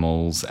the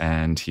animals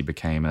and he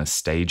became a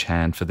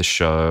stagehand for the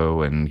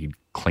show and he'd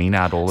clean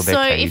out all of their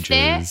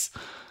cages.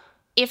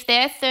 If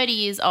they're 30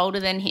 years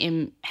older than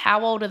him,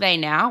 how old are they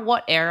now?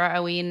 What era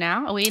are we in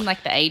now? Are we in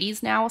like the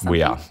 80s now or something?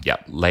 We are,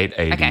 late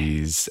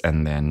 80s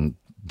and then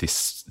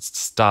this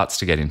starts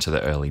to get into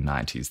the early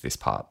 90s, this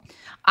part.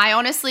 I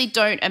honestly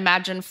don't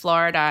imagine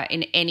Florida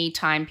in any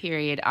time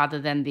period other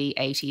than the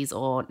 80s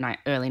or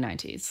early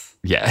 90s.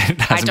 Yeah,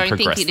 it hasn't I don't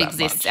think it progressed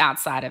exists much.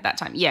 outside of that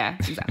time. Yeah,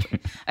 exactly.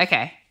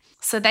 Okay.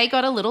 So they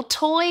got a little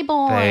toy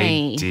boy.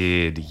 They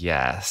did,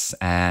 yes.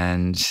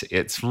 And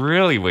it's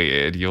really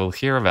weird. You'll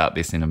hear about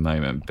this in a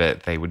moment,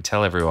 but they would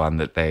tell everyone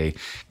that they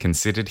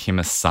considered him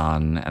a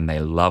son and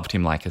they loved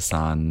him like a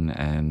son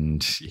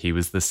and he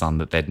was the son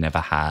that they'd never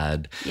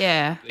had.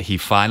 Yeah. He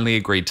finally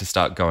agreed to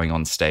start going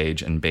on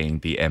stage and being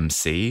the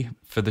MC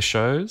for the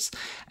shows.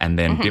 And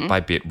then bit by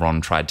bit,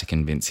 Ron tried to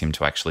convince him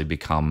to actually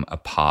become a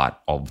part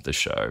of the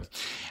show.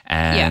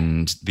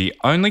 And the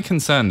only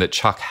concern that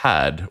Chuck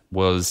had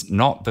was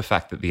not the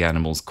fact that the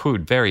animals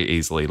could very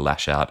easily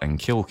lash out and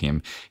kill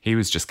him. He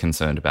was just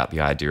concerned about the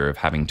idea of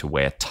having to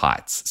wear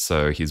tights.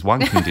 So his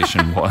one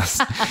condition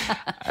was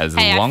as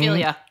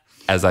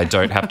I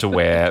don't have to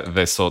wear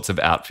the sorts of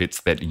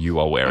outfits that you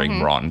are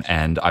wearing, Ron.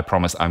 And I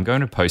promise I'm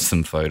going to post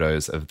some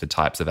photos of the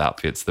types of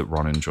outfits that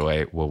Ron and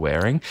Joy were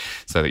wearing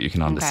so that you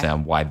can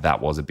understand why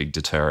that was a big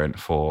deterrent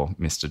for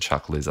Mr.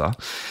 Chuck Lizzer.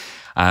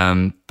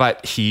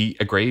 But he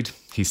agreed.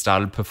 He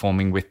started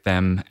performing with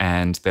them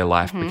and their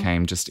life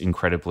became just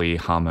incredibly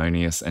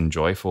harmonious and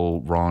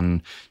joyful.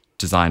 Ron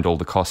designed all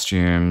the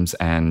costumes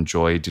and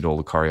Joy did all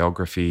the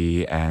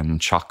choreography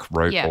and Chuck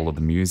wrote all of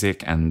the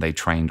music and they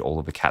trained all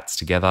of the cats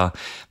together.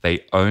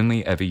 They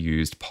only ever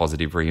used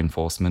positive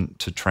reinforcement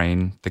to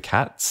train the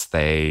cats.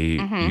 They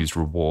used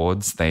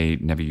rewards. They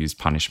never used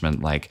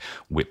punishment like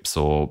whips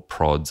or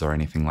prods or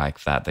anything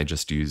like that. They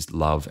just used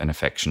love and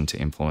affection to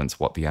influence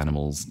what the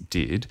animals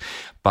did.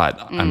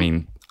 But I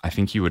mean, I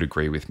think you would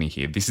agree with me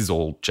here. This is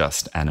all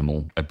just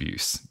animal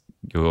abuse.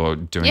 You're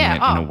doing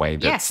it in a way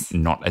that's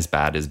not as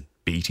bad as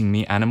beating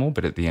the animal,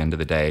 but at the end of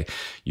the day,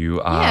 you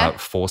are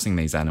forcing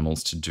these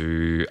animals to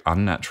do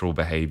unnatural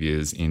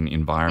behaviors in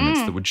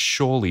environments that would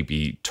surely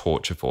be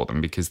torture for them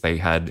because they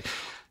had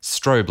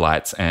strobe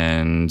lights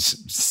and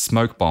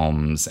smoke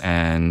bombs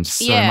and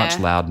so much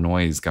loud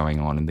noise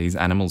going on, and these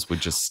animals were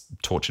just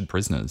tortured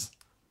prisoners.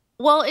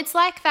 Well, it's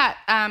like that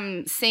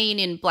scene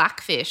in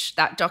Blackfish,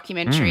 that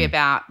documentary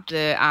about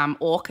the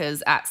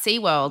orcas at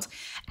SeaWorld.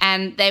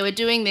 And they were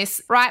doing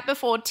this right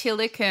before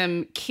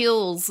Tilikum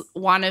kills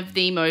one of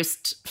the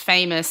most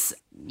famous,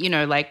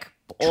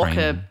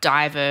 orca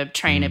diver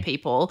trainer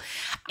people.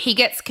 He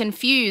gets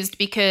confused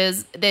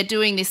because they're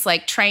doing this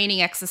like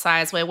training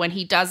exercise where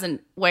he does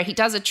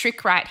a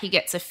trick right, he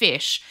gets a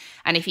fish.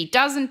 And if he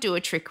doesn't do a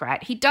trick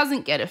right, he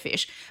doesn't get a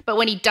fish. But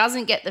when he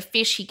doesn't get the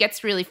fish, he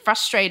gets really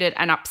frustrated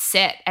and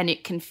upset and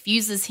it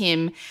confuses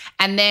him.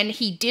 And then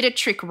he did a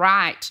trick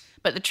right,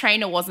 but the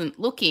trainer wasn't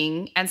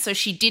looking. And so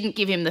she didn't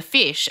give him the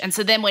fish. And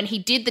so then when he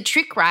did the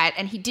trick right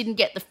and he didn't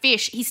get the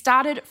fish, he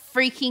started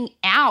freaking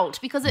out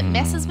because it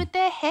messes with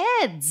their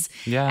heads.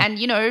 Yeah.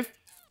 And,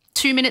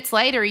 2 minutes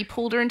later, he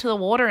pulled her into the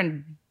water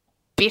and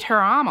bit her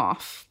arm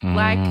off.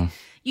 Like,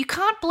 you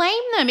can't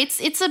blame them. It's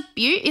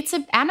abuse. It's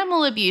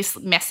animal abuse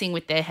messing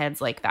with their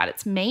heads like that.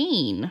 It's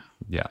mean.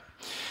 Yeah.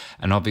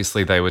 And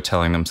obviously they were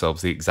telling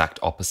themselves the exact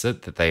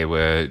opposite, that they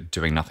were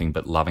doing nothing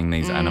but loving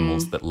these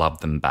animals that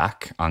loved them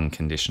back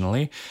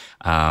unconditionally.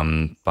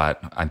 But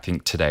I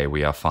think today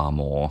we are far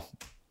more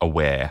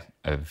aware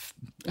of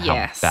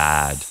how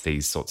bad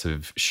these sorts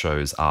of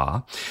shows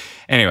are.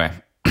 Anyway,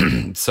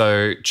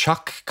 so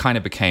Chuck kind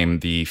of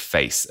became the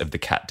face of the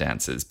cat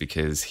dancers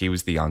because he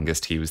was the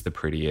youngest, he was the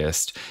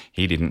prettiest,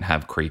 he didn't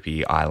have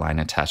creepy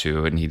eyeliner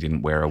tattoo and he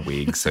didn't wear a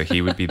wig, so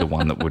he would be the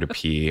one that would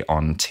appear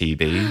on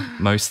TV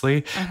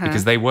mostly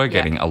because they were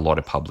getting a lot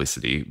of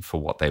publicity for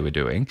what they were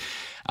doing.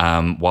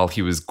 While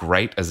he was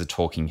great as a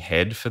talking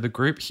head for the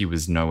group, he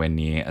was nowhere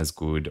near as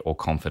good or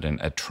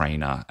confident a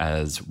trainer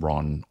as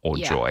Ron or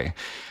Joy.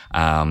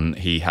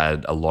 He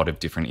had a lot of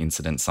different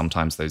incidents.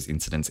 Sometimes those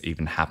incidents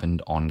even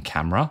happened on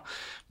camera,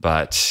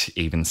 but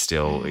even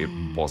still, it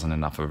wasn't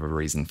enough of a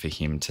reason for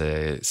him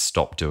to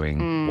stop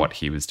doing what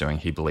he was doing.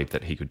 He believed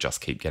that he could just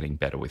keep getting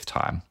better with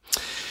time.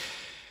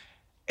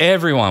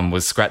 Everyone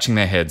was scratching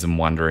their heads and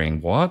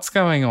wondering what's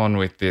going on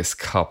with this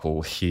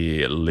couple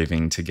here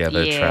living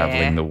together,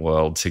 traveling the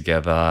world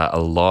together. A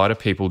lot of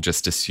people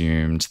just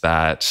assumed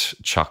that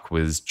Chuck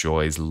was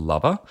Joy's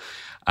lover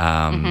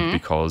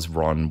because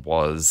Ron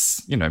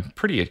was,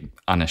 pretty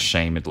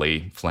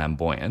unashamedly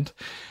flamboyant.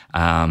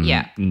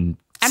 And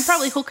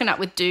probably hooking up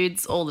with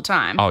dudes all the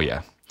time. Oh,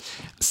 yeah.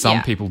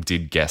 Some people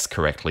did guess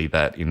correctly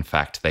that, in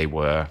fact, they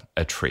were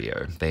a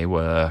trio. They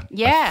were a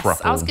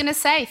throuple. I was going to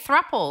say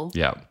throuple.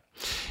 Yeah.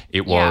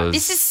 It was.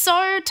 This is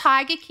so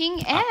Tiger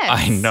King-esque.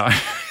 I know.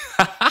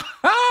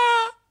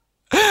 I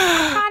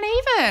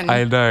can't even.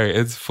 I know.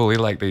 It's fully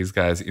like these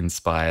guys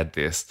inspired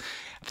this.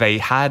 They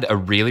had a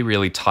really,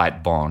 really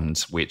tight bond,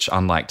 which,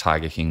 unlike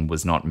Tiger King,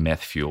 was not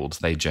meth-fueled.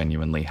 They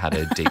genuinely had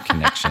a deep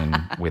connection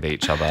with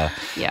each other.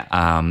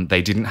 Yeah.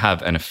 They didn't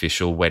have an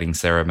official wedding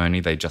ceremony.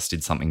 They just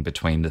did something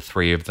between the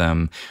three of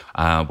them.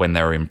 When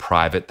they were in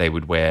private, they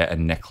would wear a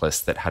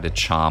necklace that had a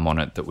charm on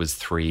it that was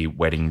 3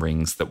 wedding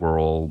rings that were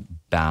all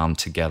bound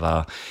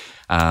together.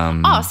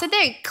 So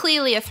they're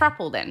clearly a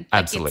throuple then.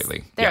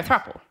 Absolutely. They're a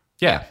throuple.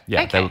 Yeah.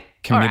 Okay. They were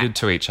committed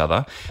to each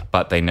other,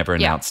 but they never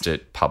announced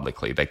it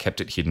publicly. They kept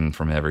it hidden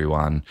from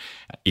everyone.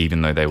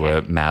 Even though they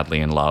were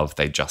madly in love,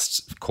 they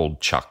just called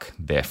Chuck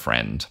their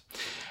friend.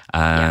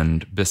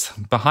 And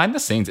behind the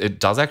scenes, it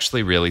does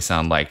actually really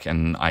sound like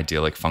an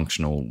idyllic,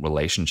 functional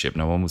relationship.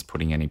 No one was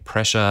putting any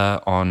pressure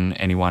on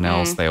anyone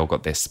else. They all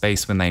got their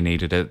space when they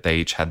needed it. They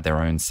each had their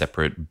own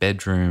separate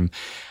bedroom.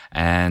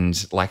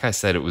 And like I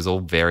said, it was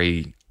all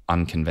very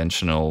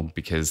unconventional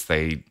because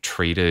they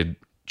treated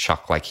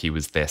Chuck like he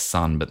was their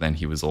son, but then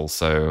he was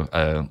also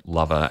a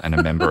lover and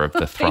a member of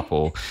the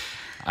throuple.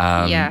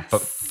 Yes.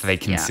 But they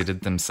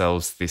considered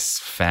themselves this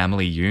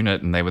family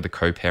unit, and they were the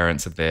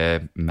co-parents of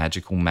their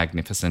magical,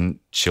 magnificent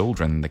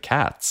children, the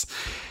cats.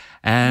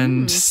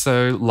 And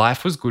so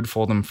life was good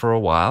for them for a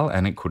while,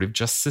 and it could have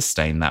just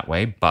sustained that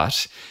way.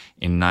 But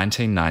in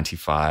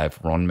 1995,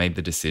 Ron made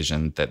the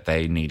decision that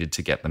they needed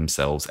to get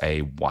themselves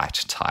a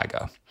white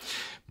tiger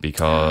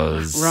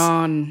because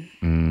Ron.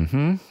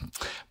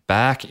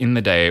 back in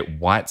the day,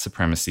 white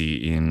supremacy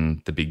in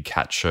the big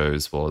cat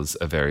shows was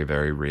a very,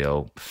 very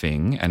real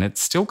thing. And it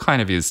still kind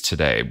of is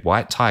today.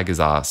 White tigers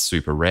are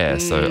super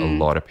rare. So a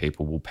lot of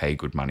people will pay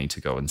good money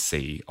to go and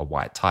see a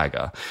white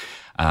tiger.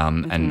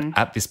 And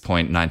at this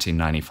point,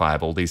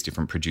 1995, all these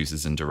different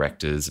producers and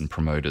directors and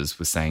promoters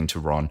were saying to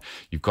Ron,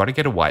 you've got to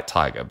get a white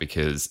tiger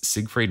because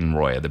Siegfried and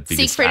Roy are the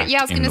biggest act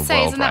I was in going the to say,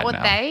 world isn't that right what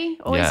now. they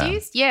always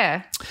use?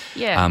 Yeah.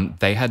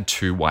 They had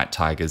 2 white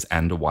tigers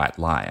and a white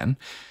lion.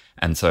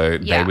 And so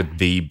they were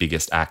the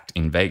biggest act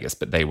in Vegas,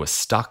 but they were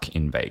stuck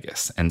in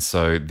Vegas. And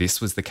so this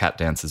was the cat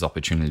dancers'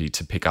 opportunity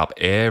to pick up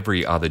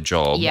every other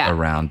job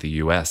around the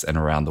US and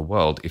around the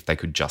world if they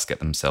could just get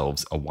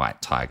themselves a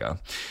white tiger.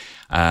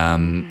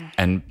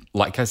 And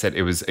like I said,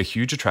 it was a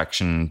huge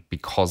attraction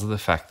because of the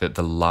fact that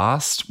the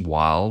last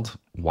wild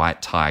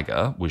white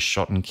tiger was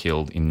shot and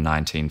killed in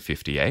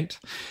 1958.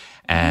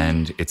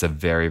 And it's a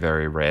very,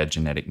 very rare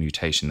genetic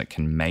mutation that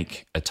can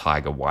make a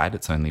tiger white.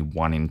 It's only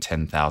 1 in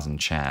 10,000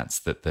 chance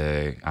that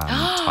the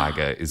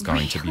tiger is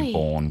going to be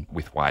born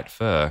with white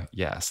fur,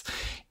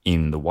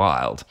 in the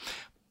wild.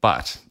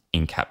 But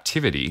in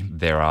captivity,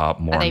 there are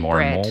more and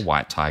more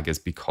white tigers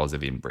because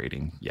of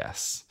inbreeding,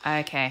 yes.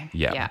 Okay.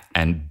 Yeah.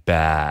 And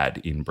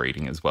bad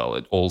inbreeding as well.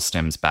 It all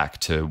stems back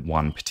to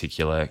one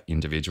particular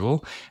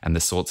individual, and the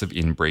sorts of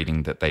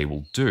inbreeding that they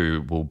will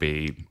do will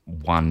be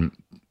one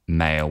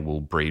male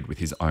will breed with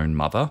his own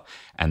mother,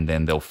 and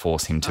then they'll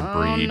force him to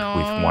breed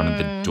with one of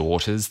the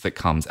daughters that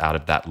comes out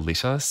of that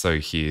litter. So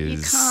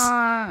his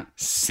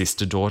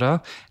sister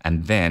daughter.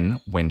 And then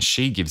when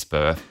she gives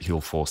birth, he'll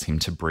force him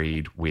to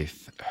breed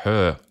with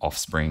her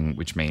offspring,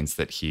 which means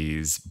that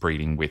he's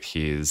breeding with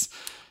his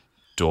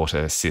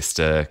daughter,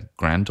 sister,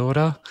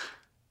 granddaughter.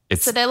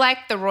 So they're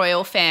like the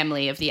royal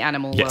family of the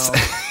animal world.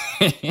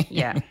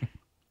 Yeah.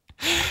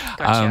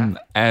 Gotcha.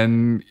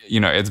 And,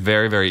 it's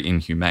very, very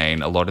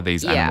inhumane. A lot of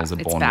these animals are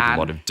born with a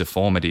lot of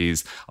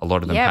deformities. A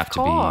lot of them have to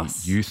be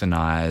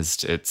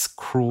euthanized. It's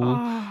cruel.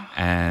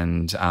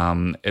 And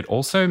it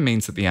also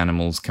means that the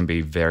animals can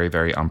be very,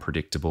 very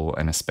unpredictable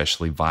and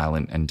especially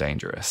violent and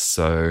dangerous.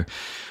 So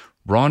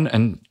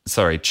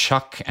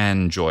Chuck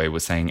and Joy were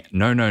saying,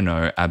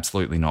 no,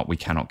 absolutely not. We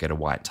cannot get a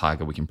white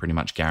tiger. We can pretty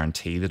much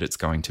guarantee that it's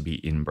going to be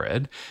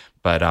inbred.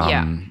 But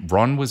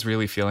Ron was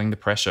really feeling the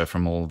pressure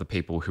from all the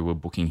people who were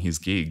booking his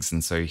gigs.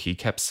 And so he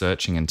kept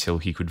searching until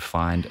he could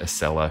find a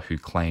seller who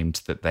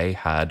claimed that they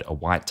had a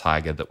white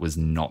tiger that was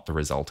not the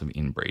result of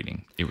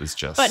inbreeding. It was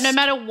just... But no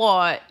matter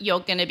what,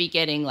 you're going to be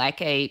getting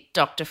like a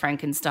Dr.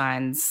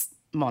 Frankenstein's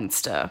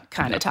monster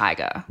kind of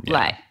tiger. Yeah.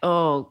 Like,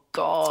 oh,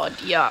 God,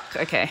 yuck.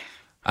 Okay.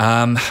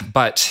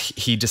 But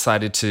he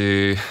decided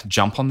to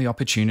jump on the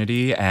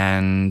opportunity,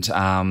 and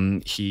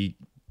he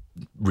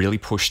really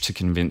pushed to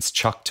convince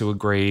Chuck to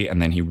agree, and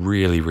then he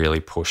really, really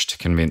pushed to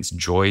convince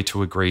Joy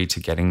to agree to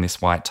getting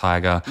this white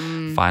tiger.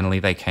 Finally,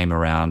 they came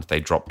around. They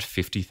dropped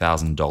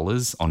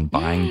 $50,000 on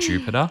buying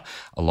Jupiter,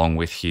 along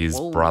with his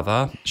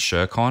brother,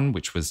 Shercon,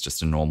 which was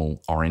just a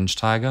normal orange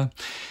tiger.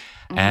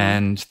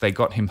 And they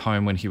got him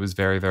home when he was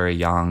very, very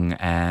young.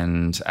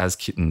 And as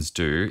kittens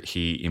do,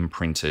 he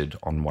imprinted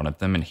on one of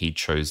them, and he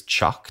chose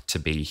Chuck to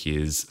be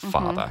his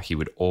father. He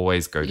would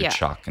always go to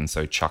Chuck. And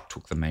so Chuck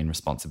took the main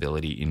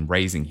responsibility in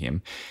raising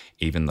him,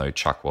 even though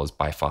Chuck was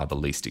by far the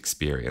least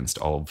experienced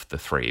of the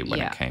 3 when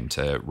it came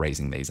to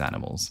raising these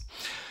animals.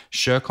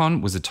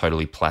 Shercon was a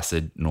totally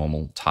placid,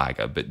 normal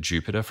tiger, but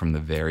Jupiter from the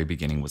very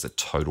beginning was a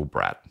total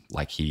brat.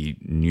 Like, he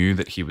knew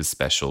that he was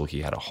special.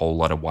 He had a whole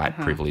lot of white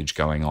privilege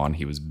going on.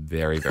 He was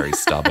very, very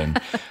stubborn,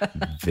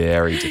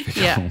 very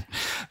difficult.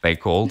 They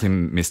called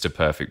him Mr.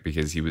 Perfect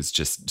because he was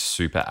just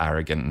super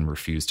arrogant and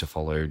refused to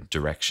follow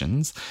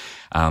directions.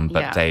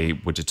 But they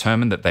were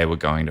determined that they were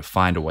going to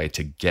find a way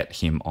to get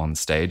him on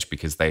stage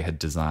because they had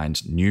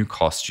designed new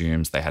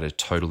costumes. They had a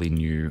totally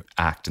new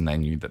act, and they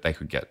knew that they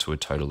could get to a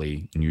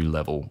totally new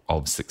level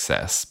of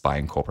success by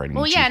incorporating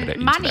Jupiter into their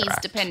act. Money's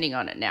depending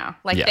on it now.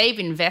 Like, they've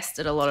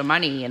invested a lot of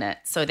money in it,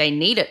 so they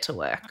need it to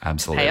work.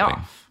 Absolutely. To pay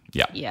off.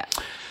 Yeah.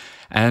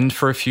 And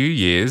for a few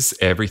years,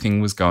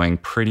 everything was going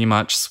pretty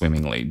much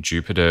swimmingly.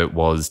 Jupiter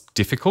was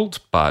difficult,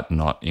 but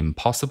not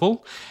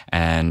impossible.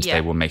 And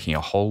they were making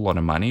a whole lot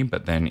of money.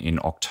 But then in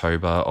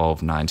October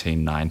of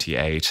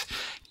 1998,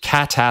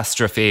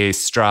 catastrophe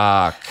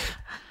struck.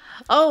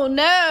 Oh,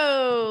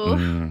 no.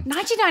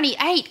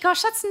 1998.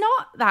 Gosh, that's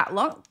not that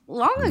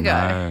long ago.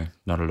 No,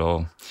 not at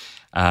all.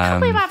 I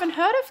can't believe I haven't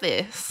heard of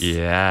this.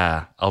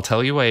 Yeah. I'll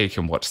tell you where you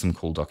can watch some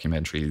cool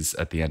documentaries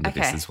at the end of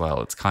this as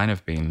well. It's kind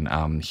of been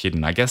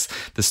hidden. I guess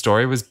the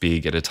story was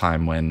big at a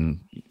time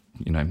when,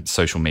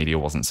 social media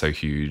wasn't so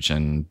huge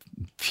and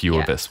few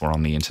of us were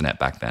on the internet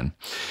back then.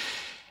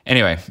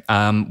 Anyway,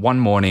 one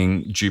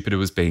morning, Jupiter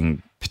was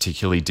being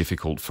particularly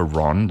difficult for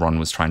Ron. Ron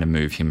was trying to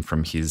move him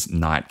from his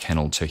night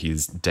kennel to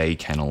his day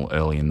kennel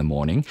early in the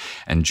morning.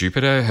 And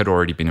Jupiter had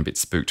already been a bit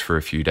spooked for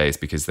a few days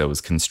because there was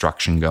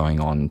construction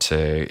going on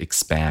to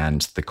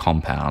expand the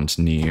compound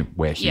near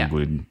where he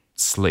would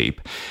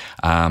sleep.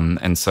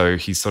 And so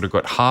he sort of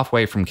got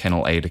halfway from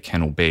kennel A to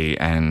kennel B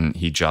and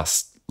he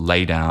just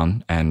lay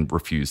down and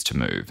refused to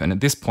move. And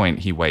at this point,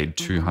 he weighed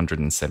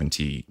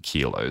 270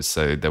 kilos.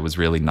 So there was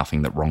really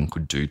nothing that Ron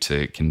could do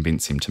to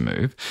convince him to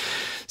move.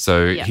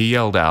 So he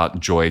yelled out,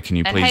 Joy, can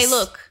you please... Hey,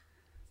 look,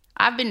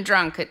 I've been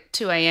drunk at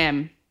 2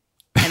 a.m.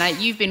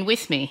 and you've been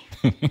with me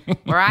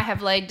where I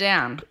have laid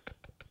down.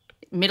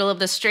 Middle of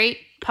the street,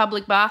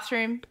 public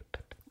bathroom,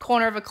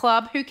 corner of a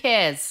club, who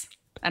cares?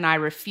 And I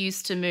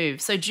refuse to move.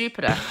 So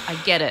Jupiter, I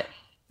get it.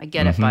 I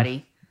get it,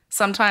 buddy.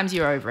 Sometimes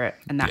you're over it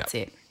and that's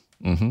it.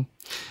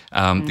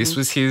 This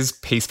was his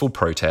peaceful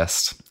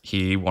protest.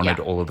 He wanted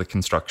all of the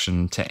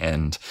construction to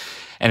end.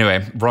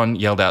 Anyway, Ron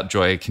yelled out,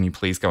 Joy, can you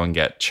please go and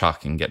get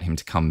Chuck and get him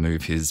to come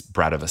move his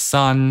brat of a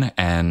son?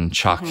 And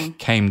Chuck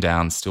came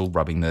down, still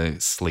rubbing the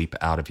sleep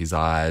out of his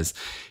eyes.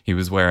 He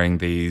was wearing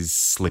these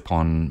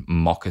slip-on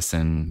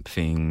moccasin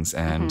things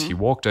and he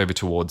walked over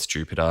towards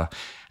Jupiter.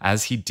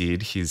 As he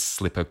did, his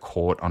slipper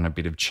caught on a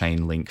bit of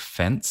chain link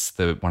fence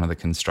that one of the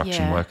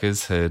construction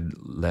workers had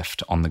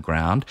left on the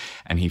ground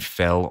and he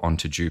fell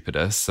onto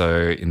Jupiter. So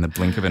in the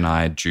blink of an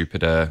eye,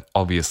 Jupiter,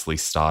 obviously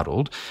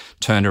startled,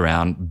 turned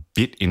around,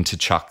 bit into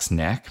Chuck's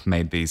neck,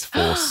 made these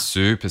 4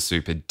 super,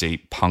 super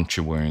deep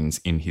puncture wounds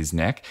in his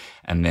neck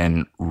and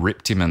then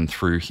ripped him and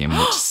through him,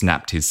 which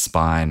snapped his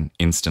spine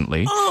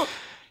instantly.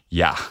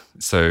 Yeah.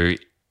 So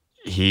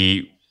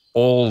he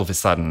all of a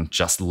sudden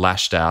just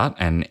lashed out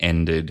and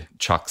ended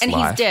Chuck's life.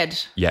 And he's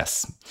dead.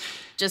 Yes.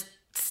 Just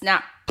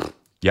snap.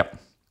 Yep.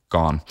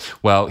 Gone.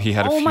 Well, he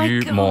had a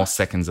few more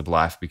seconds of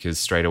life because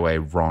straight away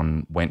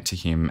Ron went to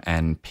him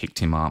and picked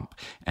him up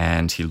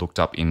and he looked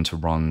up into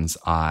Ron's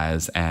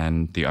eyes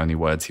and the only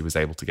words he was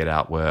able to get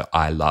out were,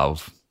 I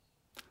love.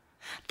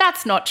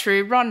 That's not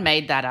true. Ron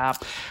made that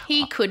up.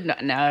 He could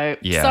not. No.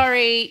 Yeah.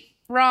 Sorry,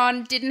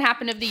 Ron. Didn't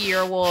happen at the Year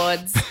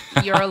Awards.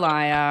 You're a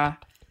liar.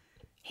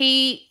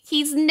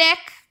 His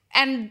neck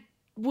and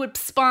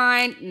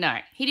spine. No,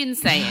 he didn't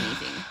say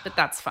anything, but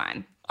that's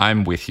fine.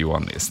 I'm with you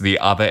on this. The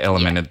other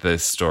element of the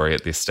story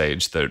at this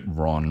stage that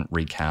Ron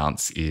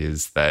recounts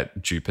is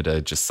that Jupiter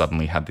just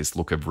suddenly had this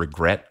look of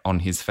regret on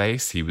his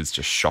face. He was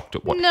just shocked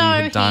at what he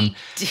had done.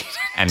 Didn't.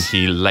 And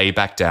he lay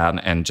back down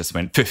and just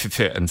went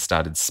and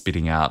started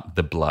spitting out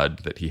the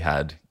blood that he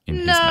had in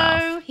his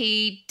mouth. No,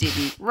 he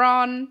didn't.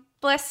 Ron,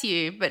 bless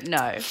you, but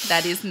no,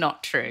 that is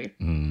not true.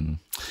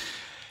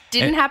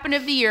 Didn't happen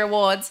at the Year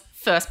Awards,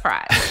 first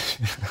prize.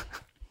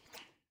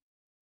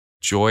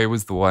 Joy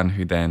was the one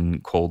who then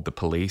called the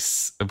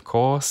police, of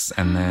course,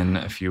 and then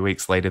a few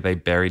weeks later they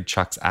buried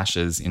Chuck's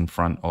ashes in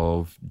front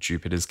of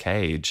Jupiter's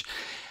cage.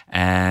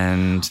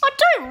 And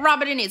don't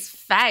rub it in his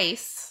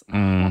face. What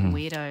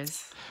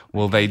weirdos.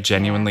 Well, they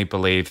genuinely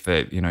believed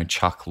that,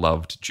 Chuck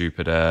loved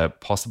Jupiter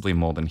possibly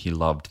more than he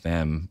loved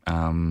them.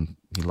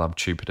 He loved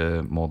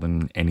Jupiter more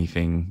than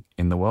anything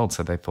in the world,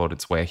 so they thought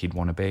it's where he'd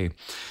want to be.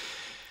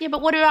 Yeah,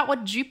 but what about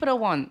what Jupiter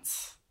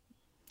wants?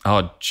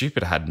 Oh,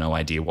 Jupiter had no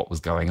idea what was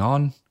going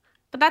on.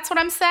 But that's what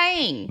I'm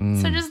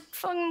saying. So just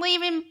fucking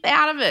leave him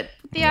out of it.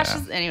 The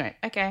ashes. Anyway,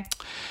 okay.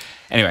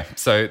 Anyway,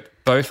 so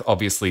both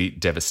obviously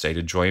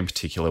devastated. Joy in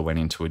particular went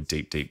into a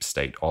deep, deep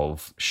state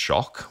of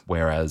shock,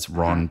 whereas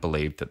Ron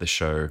believed that the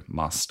show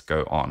must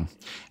go on.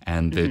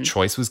 And the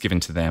choice was given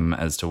to them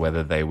as to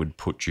whether they would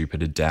put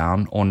Jupiter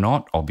down or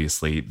not.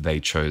 Obviously, they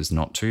chose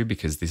not to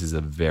because this is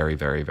a very,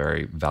 very,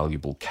 very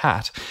valuable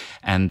cat.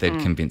 And they'd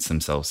convinced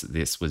themselves that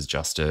this was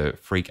just a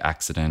freak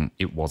accident.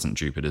 It wasn't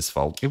Jupiter's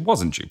fault. It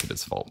wasn't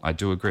Jupiter's fault. I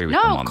do agree with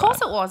them on that. No, of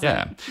course it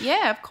wasn't.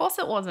 Yeah, of course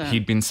it wasn't.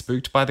 He'd been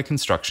spooked by the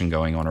construction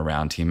going on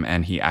around him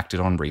and he acted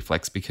on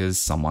reflex because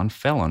someone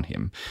fell on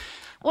him.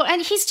 Well,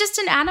 and he's just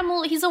an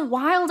animal. He's a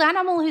wild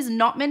animal who's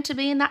not meant to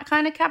be in that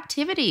kind of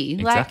captivity.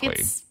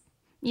 Exactly.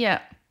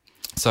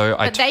 So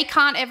but they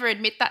can't ever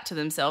admit that to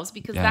themselves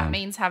because that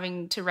means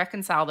having to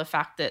reconcile the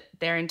fact that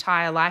their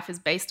entire life is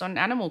based on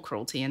animal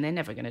cruelty and they're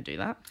never going to do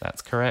that.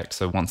 That's correct.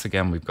 So once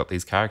again, we've got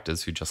these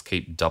characters who just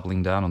keep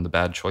doubling down on the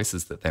bad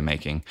choices that they're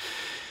making.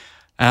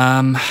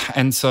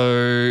 And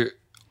so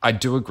I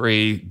do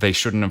agree they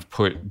shouldn't have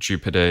put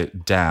Jupiter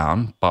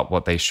down, but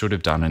what they should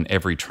have done, and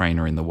every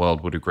trainer in the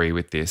world would agree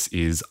with this,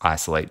 is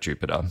isolate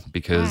Jupiter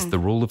because the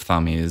rule of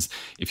thumb is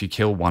if you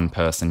kill one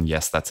person,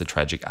 yes, that's a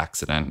tragic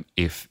accident.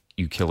 If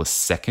you kill a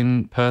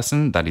second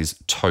person, that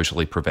is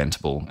totally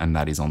preventable and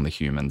that is on the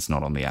humans,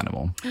 not on the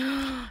animal.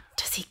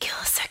 Does he kill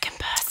a second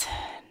person?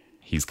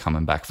 He's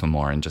coming back for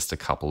more in just a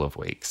couple of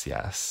weeks,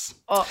 yes.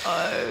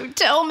 Uh-oh,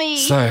 tell me.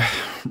 So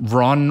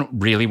Ron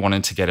really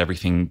wanted to get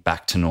everything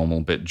back to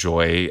normal, but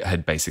Joy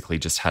had basically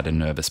just had a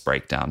nervous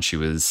breakdown. She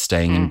was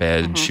staying in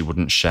bed. She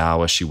wouldn't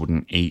shower. She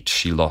wouldn't eat.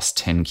 She lost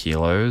 10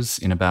 kilos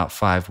in about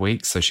 5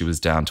 weeks. So she was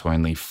down to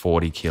only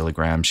 40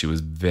 kilograms. She was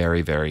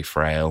very, very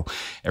frail.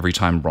 Every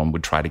time Ron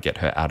would try to get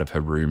her out of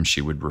her room, she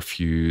would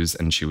refuse.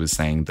 And she was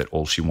saying that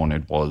all she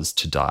wanted was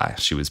to die.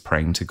 She was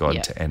praying to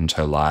God to end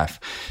her life.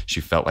 She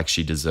felt like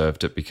she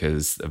deserved it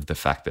because of the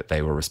fact that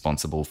they were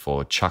responsible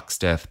for Chuck's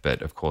death.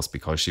 But of course,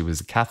 because she was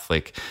a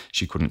Catholic,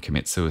 she couldn't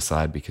commit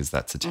suicide because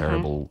that's a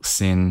terrible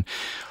sin.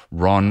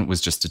 Ron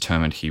was just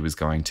determined he was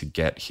going to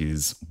get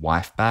his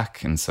wife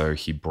back. And so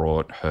he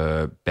brought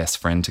her best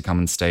friend to come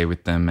and stay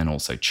with them, and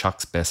also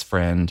Chuck's best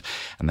friend.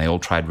 And they all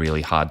tried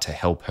really hard to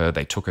help her.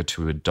 They took her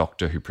to a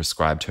doctor who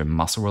prescribed her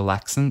muscle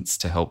relaxants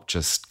to help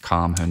just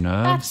calm her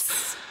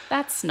nerves.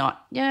 That's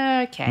not,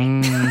 yeah,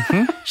 okay.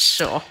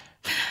 Sure.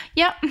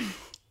 Yep.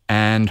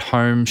 And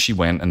home she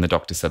went, and the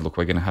doctor said, look,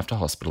 we're going to have to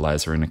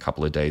hospitalize her in a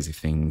couple of days if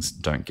things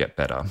don't get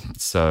better.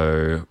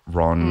 So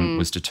Ron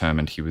was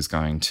determined he was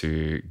going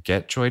to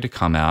get Joy to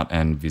come out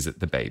and visit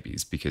the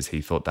babies because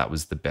he thought that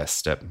was the best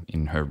step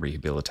in her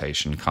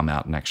rehabilitation, come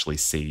out and actually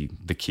see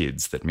the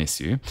kids that miss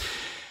you.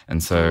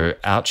 And so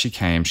out she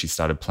came. She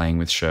started playing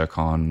with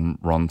Shercon.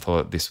 Ron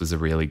thought this was a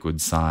really good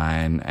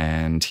sign,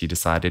 and he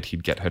decided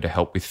he'd get her to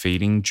help with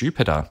feeding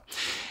Jupiter.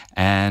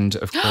 And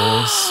of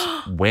course,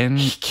 when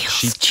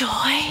she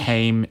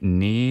came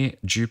near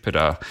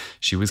Jupiter,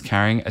 she was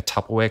carrying a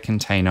Tupperware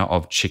container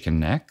of chicken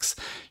necks.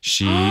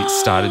 She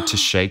started to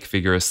shake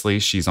vigorously.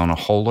 She's on a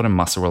whole lot of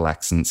muscle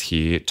relaxants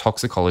here.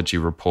 Toxicology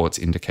reports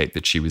indicate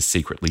that she was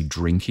secretly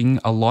drinking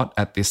a lot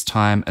at this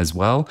time as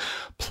well.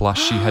 Plus,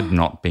 she had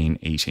not been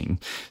eating.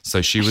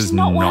 So she was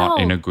not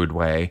in a good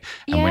way.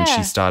 And when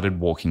she started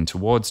walking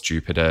towards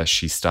Jupiter,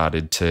 she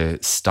started to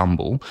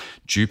stumble.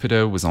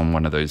 Jupiter was on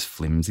one of those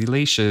flimsy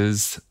leashes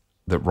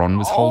that Ron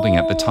was holding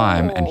at the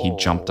time, and he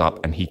jumped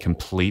up and he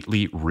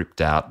completely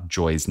ripped out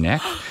Joy's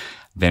neck,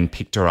 then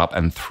picked her up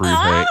and threw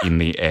her in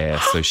the air.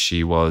 So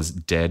she was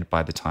dead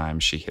by the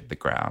time she hit the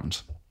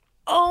ground.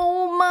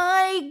 Oh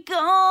my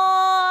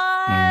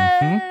God.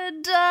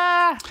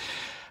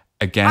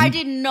 Again, I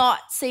did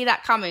not see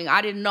that coming.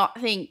 I did not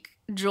think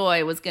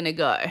Joy was going to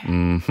go.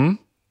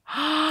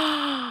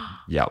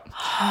 Yep.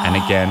 And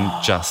again,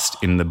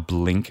 just in the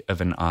blink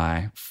of an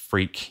eye,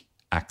 freak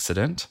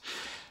accident.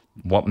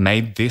 What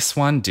made this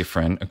one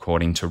different,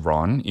 according to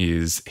Ron,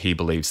 is he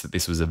believes that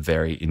this was a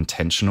very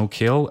intentional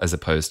kill as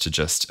opposed to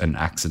just an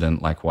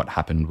accident like what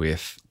happened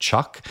with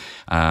Chuck.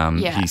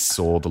 He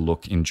saw the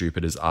look in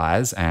Jupiter's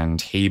eyes, and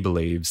he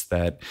believes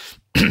that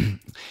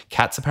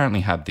cats apparently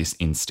have this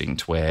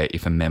instinct where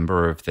if a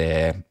member of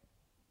their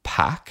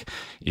pack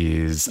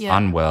is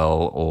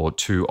unwell or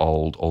too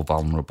old or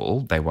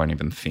vulnerable, they won't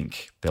even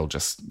think. They'll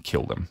just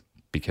kill them,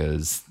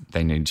 because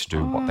they need to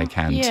do what they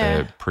can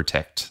to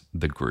protect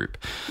the group.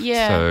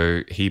 Yeah.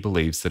 So he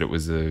believes that it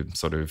was a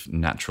sort of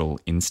natural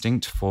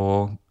instinct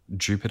for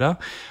Jupiter.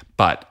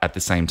 But at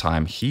the same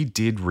time, he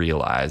did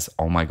realize,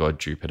 oh my God,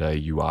 Jupiter,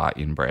 you are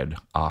inbred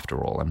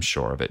after all. I'm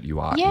sure of it.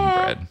 You are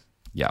inbred.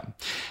 Yeah.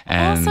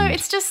 And also,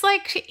 it's just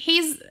like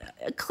he's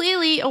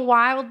clearly a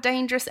wild,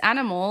 dangerous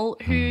animal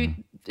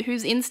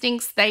whose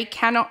instincts they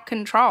cannot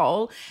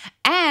control.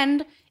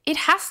 And it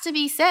has to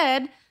be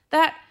said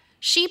that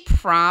she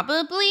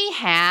probably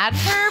had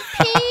her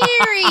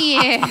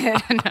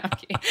period. No, I'm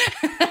kidding.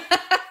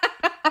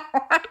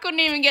 I couldn't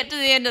even get to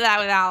the end of that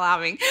without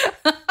laughing.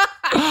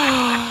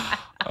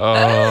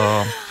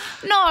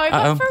 No,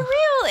 but for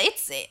real,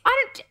 as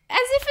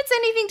if it's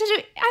anything to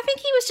do. I think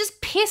he was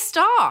just pissed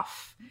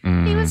off.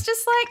 He was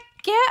just like,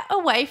 get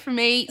away from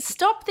me.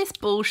 Stop this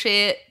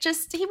bullshit.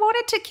 He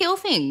wanted to kill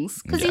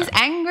things because he's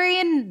angry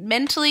and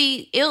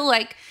mentally ill.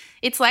 Like,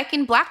 it's like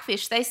in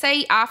Blackfish. They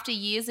say after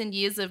years and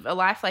years of a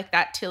life like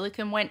that,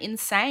 Tilikum went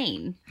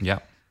insane. Yeah.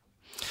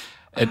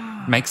 It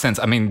makes sense.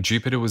 I mean,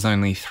 Jupiter was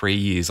only 3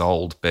 years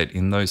old, but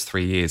in those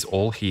 3 years,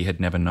 all he had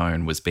never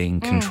known was being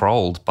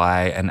controlled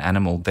by an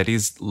animal that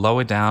is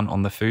lower down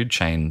on the food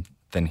chain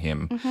than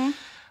him.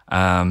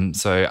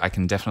 So I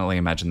can definitely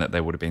imagine that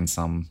there would have been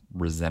some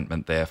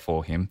resentment there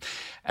for him.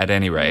 At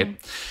any rate,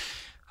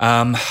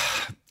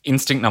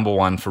 instinct number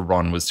one for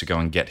Ron was to go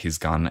and get his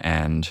gun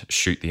and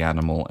shoot the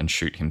animal and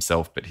shoot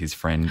himself, but his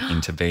friend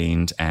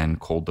intervened and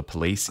called the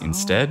police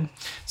instead.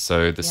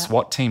 So the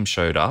SWAT team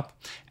showed up,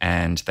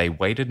 and they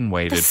waited and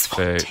waited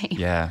for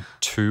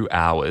 2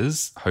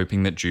 hours,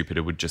 hoping that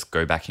Jupiter would just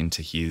go back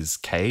into his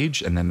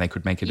cage and then they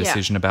could make a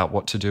decision about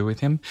what to do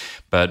with him.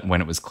 But when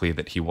it was clear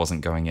that he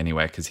wasn't going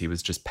anywhere because he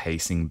was just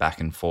pacing back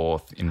and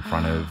forth in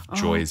front of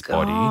Joy's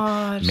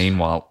body.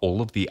 Meanwhile,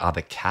 all of the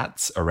other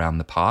cats around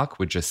the park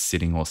were just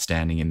sitting or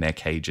standing in their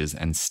cages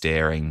and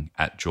staring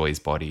at Joy's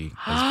body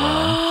as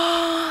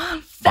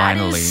well. That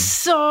is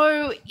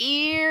so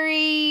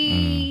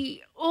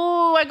eerie.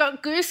 Oh, I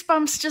got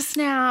goosebumps just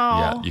now.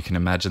 Yeah, you can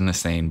imagine the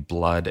scene,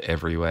 blood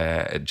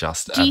everywhere,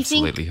 just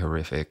absolutely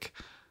horrific.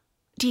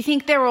 Do you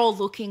think they're all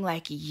looking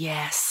like,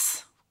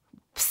 yes,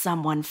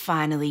 someone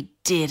finally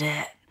did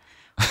it.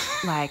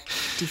 Like,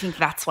 do you think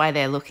that's why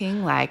they're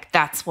looking? Like,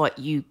 that's what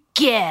you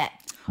get.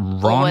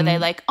 Or were they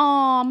like,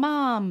 oh,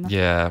 Mum?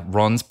 Yeah,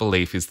 Ron's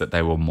belief is that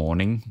they were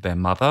mourning their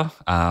mother.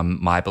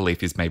 My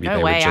belief is maybe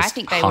they were just I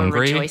think they hungry.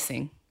 were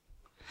rejoicing.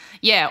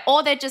 Yeah,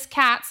 or they're just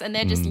cats and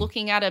they're just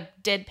looking at a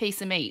dead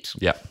piece of meat.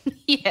 Yeah.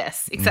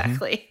 Yes,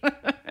 exactly.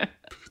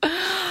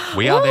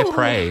 We are their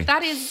prey.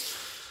 That is,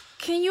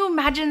 can you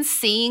imagine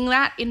seeing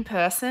that in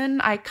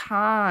person? I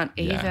can't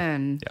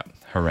even. Yeah,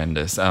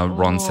 horrendous.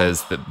 Ron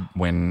says that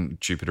when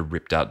Jupiter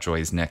ripped out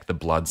Joy's neck, the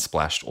blood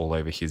splashed all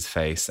over his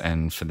face.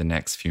 And for the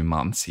next few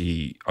months,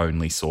 he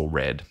only saw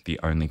red. The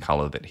only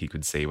color that he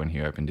could see when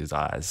he opened his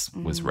eyes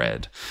was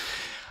red.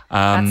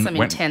 That's some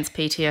intense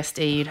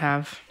PTSD you'd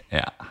have.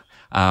 Yeah.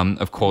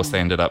 Of course, they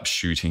ended up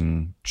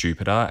shooting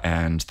Jupiter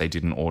and they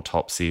did an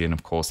autopsy. And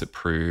of course, it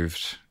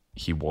proved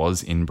he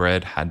was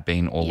inbred, had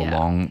been all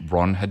along.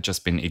 Ron had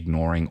just been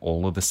ignoring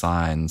all of the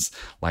signs.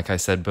 Like I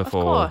said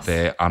before,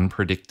 they're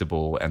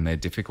unpredictable and they're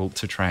difficult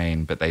to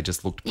train, but they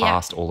just looked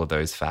past all of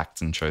those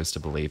facts and chose to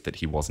believe that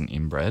he wasn't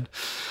inbred.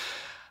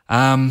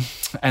 And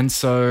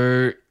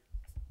so...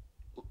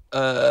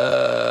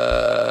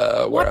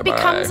 what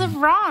becomes of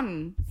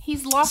Ron?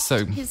 He's lost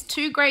his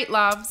two great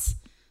loves.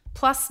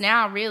 Plus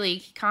now, really,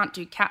 he can't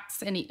do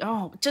cats any...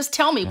 Oh, just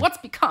tell me,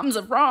 what becomes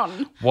of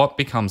Ron? What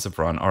becomes of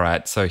Ron? All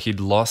right, so he'd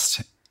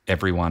lost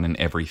everyone and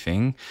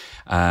everything.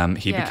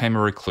 He became a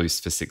recluse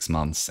for 6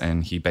 months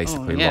and he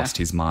basically lost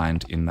his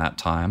mind in that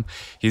time.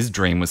 His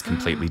dream was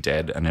completely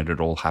dead and it had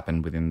all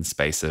happened within the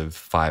space of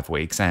 5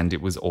 weeks, and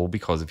it was all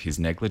because of his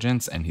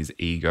negligence and his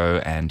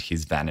ego and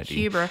his vanity.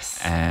 Hubris.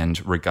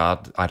 And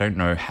I don't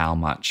know how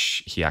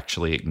much he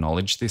actually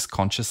acknowledged this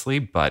consciously,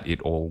 but it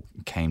all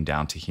came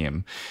down to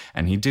him.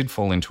 And he did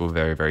fall into a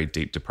very, very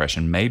deep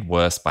depression, made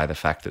worse by the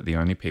fact that the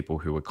only people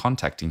who were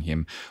contacting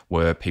him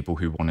were people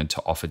who wanted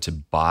to offer to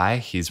buy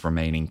his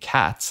remaining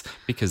cats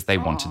because they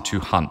wanted to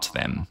hunt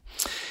them.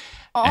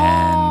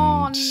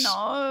 No.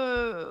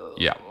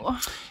 Yeah.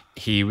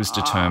 He was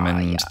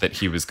determined that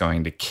he was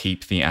going to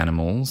keep the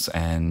animals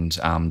and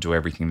do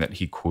everything that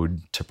he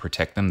could to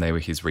protect them. They were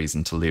his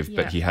reason to live,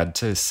 but he had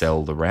to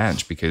sell the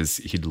ranch because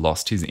he'd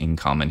lost his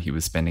income and he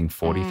was spending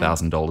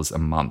 $40,000 a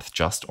month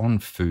just on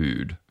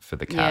food for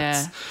the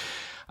cats.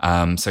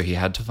 So he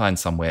had to find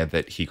somewhere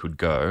that he could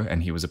go,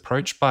 and he was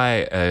approached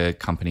by a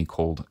company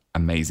called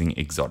Amazing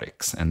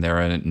Exotics, and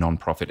they're a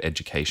nonprofit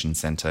education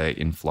center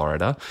in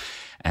Florida,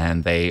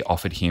 and they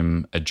offered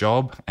him a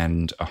job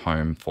and a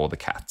home for the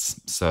cats.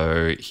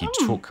 So he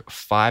took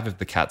 5 of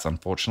the cats.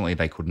 Unfortunately,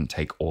 they couldn't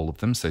take all of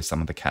them, so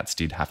some of the cats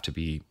did have to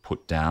be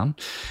put down.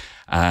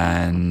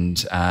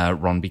 And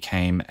Ron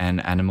became an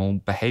animal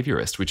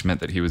behaviorist, which meant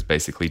that he was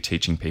basically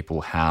teaching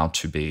people how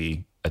to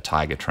be a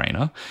tiger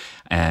trainer.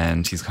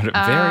 And he's got a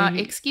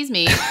very... excuse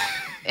me.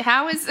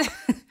 How is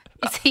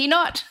he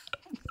not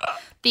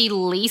the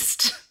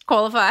least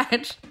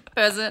qualified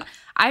person?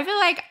 I feel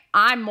like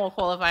I'm more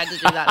qualified to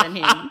do that than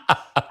him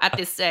at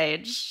this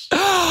stage.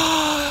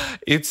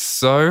 It's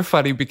so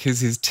funny because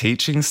his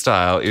teaching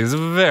style is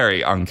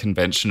very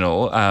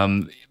unconventional.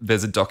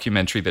 There's a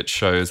documentary that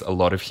shows a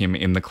lot of him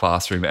in the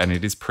classroom, and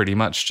it is pretty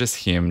much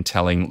just him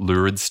telling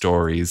lurid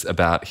stories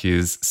about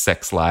his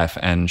sex life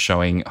and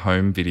showing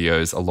home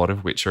videos, a lot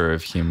of which are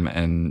of him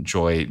and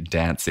Joy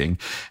dancing.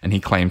 And he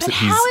claims that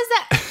he's... How is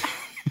that?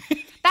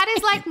 That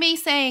is like me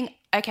saying,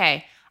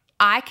 okay,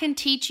 I can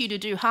teach you to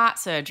do heart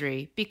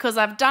surgery because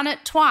I've done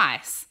it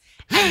twice.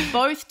 And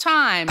both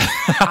times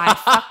I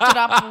fucked it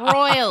up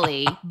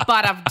royally,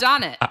 but I've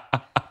done it.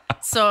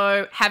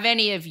 So have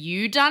any of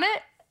you done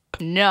it?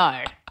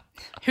 No.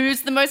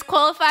 Who's the most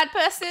qualified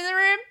person in the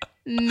room?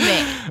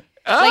 Me.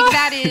 Like,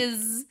 that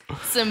is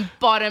some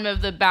bottom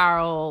of the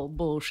barrel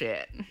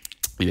bullshit.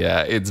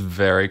 Yeah, it's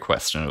very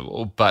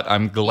questionable, but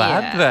I'm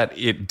glad that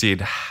it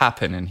did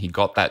happen and he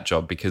got that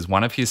job because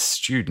one of his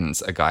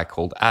students, a guy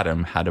called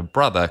Adam, had a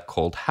brother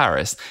called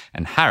Harris,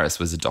 and Harris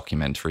was a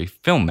documentary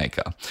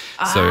filmmaker.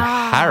 So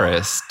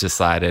Harris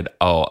decided,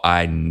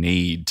 I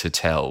need to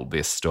tell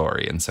this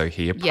story. And so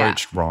he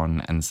approached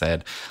Ron and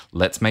said,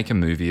 let's make a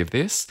movie of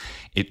this.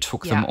 It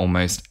took them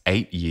almost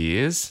 8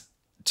 years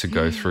to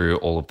go through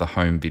all of the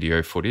home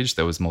video footage.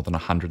 There was more than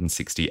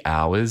 160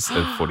 hours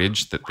of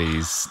footage that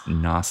these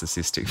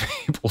narcissistic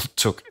people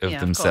took of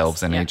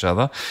themselves and each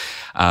other.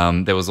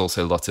 There was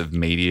also lots of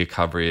media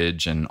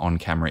coverage and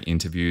on-camera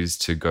interviews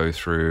to go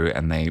through,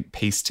 and they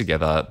pieced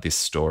together this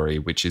story,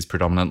 which is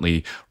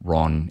predominantly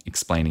Ron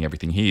explaining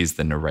everything. He is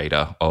the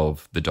narrator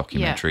of the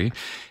documentary. Yeah.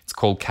 It's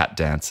called Cat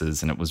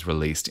Dancers, and it was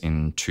released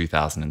in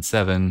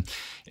 2007.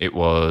 It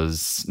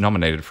was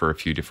nominated for a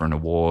few different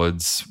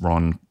awards.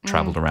 Ron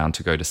traveled around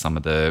to go to some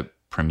of the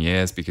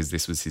premieres because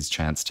this was his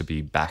chance to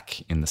be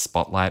back in the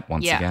spotlight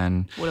once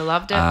again. Would have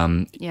loved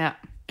it.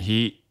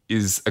 He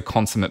is a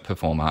consummate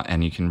performer,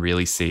 and you can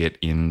really see it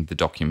in the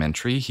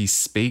documentary. He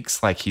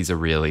speaks like he's a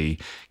really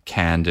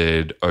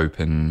candid,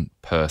 open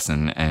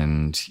person,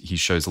 and he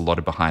shows a lot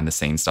of behind the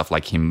scenes stuff,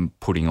 like him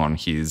putting on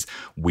his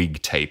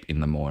wig tape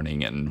in the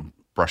morning and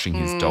brushing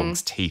his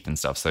dog's teeth and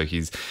stuff. So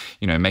he's,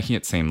 making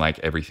it seem like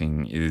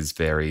everything is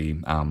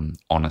very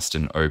honest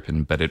and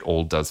open, but it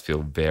all does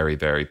feel very,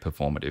 very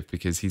performative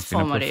because he's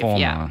been a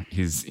performer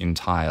his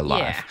entire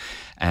life. Yeah.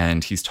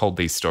 And he's told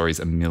these stories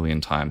a million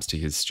times to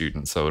his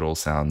students. So it all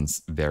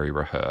sounds very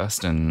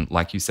rehearsed. And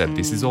like you said,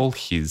 this is all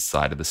his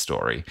side of the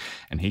story.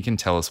 And he can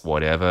tell us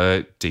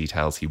whatever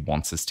details he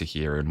wants us to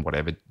hear and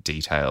whatever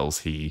details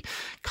he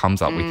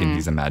comes up with in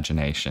his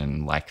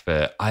imagination, like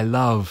the I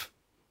love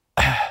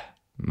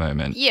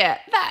moment. Yeah,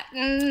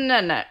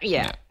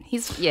 yeah.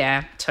 He's,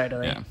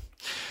 totally. Yeah.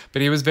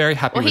 But he was very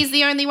happy Well, he's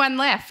the only one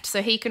left,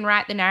 so he can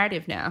write the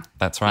narrative now.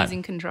 That's right. He's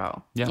in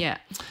control. Yeah.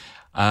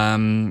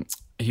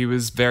 He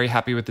was very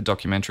happy with the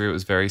documentary. It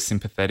was very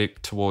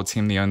sympathetic towards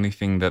him. The only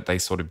thing that they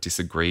sort of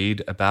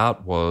disagreed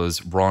about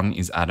was Ron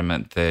is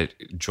adamant that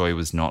Joy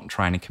was not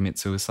trying to commit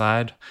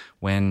suicide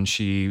when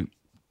she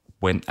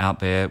went out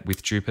there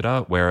with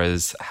Jupiter,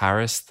 whereas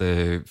Harris,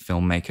 the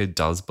filmmaker,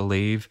 does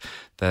believe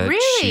that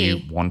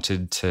she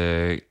wanted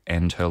to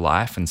end her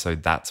life, and so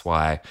that's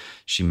why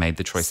she made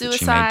the choice that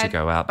she made to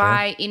go out there.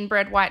 By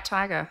inbred white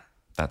tiger.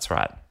 That's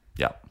right.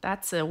 Yeah.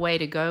 That's a way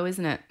to go,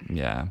 isn't it?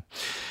 Yeah.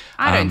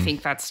 I don't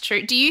think that's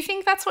true. Do you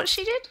think that's what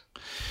she did?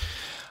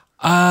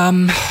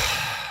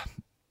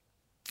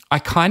 I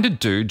kind of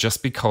do,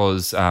 just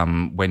because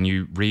when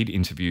you read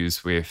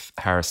interviews with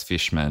Harris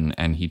Fishman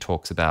and he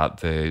talks about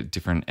the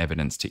different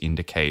evidence to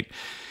indicate,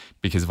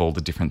 because of all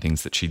the different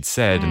things that she'd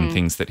said and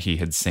things that he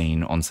had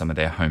seen on some of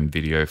their home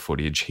video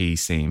footage, he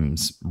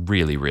seems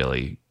really,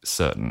 really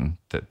certain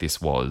that this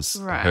was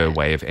her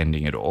way of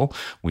ending it all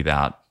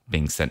without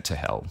being sent to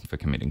hell for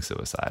committing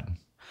suicide.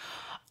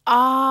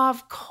 Oh,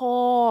 of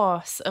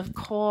course.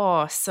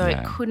 So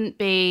it couldn't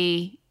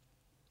be...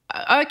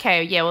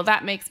 Okay, yeah, well,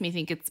 that makes me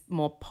think it's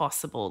more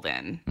possible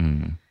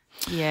then.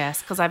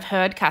 Yes, because I've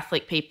heard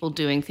Catholic people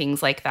doing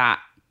things like that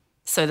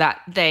so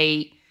that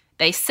they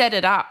set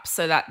it up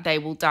so that they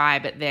will die,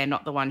 but they're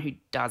not the one who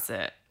does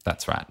it.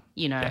 That's right.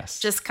 Yes.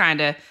 Just kind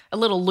of a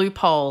little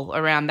loophole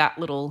around that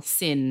little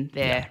sin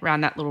there,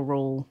 around that little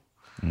rule.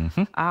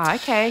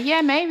 Okay, yeah,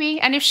 maybe.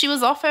 And if she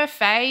was off her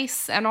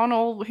face and on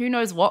all who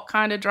knows what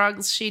kind of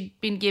drugs she'd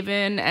been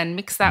given and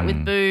mix that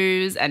with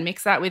booze and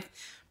mix that with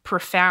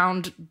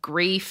profound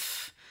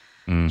grief,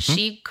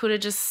 she could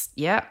have just,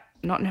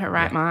 not in her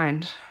right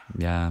mind.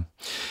 Yeah.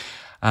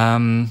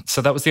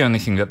 So that was the only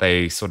thing that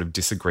they sort of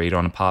disagreed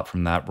on. Apart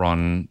from that,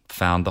 Ron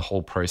found the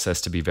whole process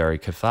to be very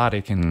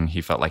cathartic and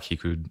he felt like he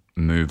could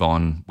move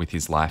on with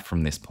his life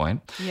from this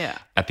point. Yeah.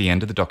 At the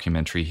end of the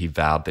documentary, he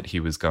vowed that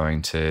he was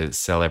going to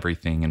sell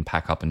everything and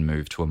pack up and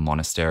move to a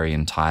monastery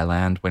in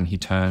Thailand when he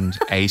turned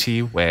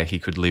 80, where he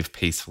could live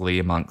peacefully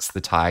amongst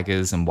the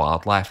tigers and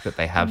wildlife that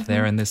they have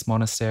there in this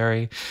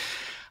monastery.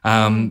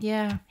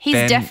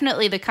 He's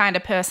definitely the kind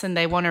of person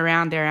they want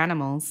around their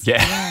animals.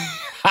 Yeah.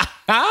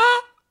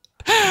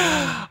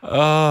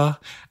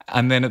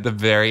 And then at the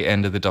very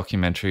end of the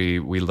documentary,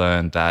 we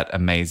learned that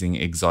Amazing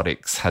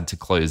Exotics had to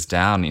close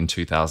down in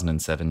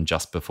 2007,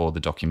 just before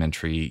the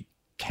documentary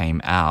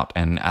came out.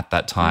 And at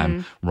that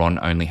time, Ron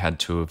only had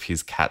 2 of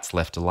his cats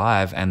left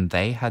alive and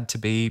they had to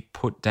be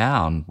put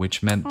down,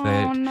 which meant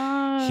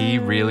that he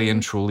really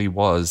and truly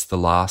was the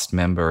last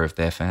member of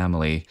their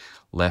family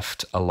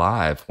left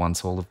alive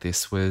once all of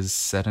this was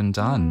said and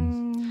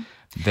done.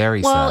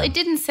 Very sad. Well, it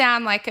didn't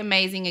sound like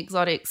Amazing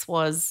Exotics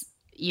was...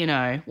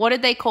 what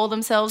did they call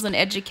themselves? An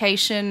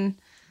education...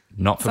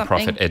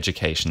 Not-for-profit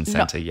education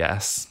centre,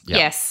 yes. Yep.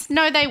 Yes.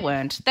 No, they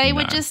weren't. They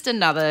were just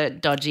another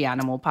dodgy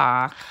animal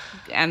park.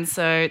 And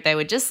so they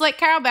were just like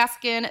Carole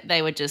Baskin.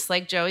 They were just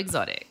like Joe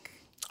Exotic.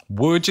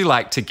 Would you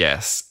like to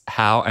guess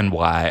how and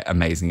why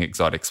Amazing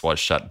Exotics was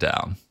shut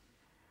down?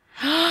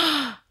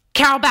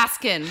 Carole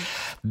Baskin.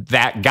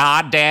 That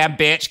goddamn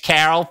bitch,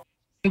 Carole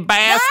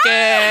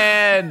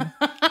Baskin.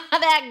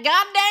 That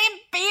goddamn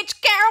bitch,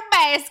 Carole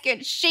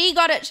Baskin. She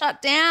got it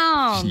shut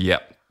down.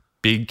 Yep.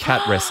 Big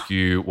Cat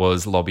Rescue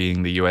was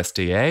lobbying the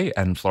USDA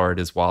and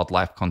Florida's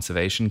Wildlife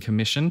Conservation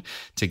Commission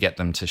to get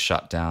them to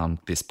shut down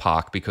this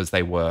park because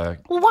they were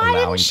Why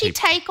didn't she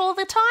take all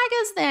the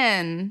tigers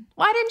then?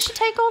 Why didn't she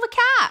take all the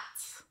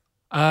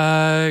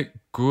cats?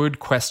 Good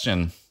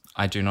question.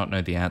 I do not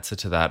know the answer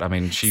to that. I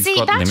mean, she's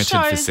got limited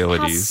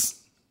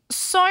facilities.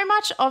 So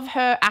much of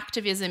her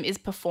activism is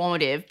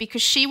performative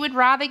because she would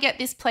rather get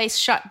this place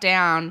shut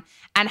down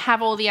and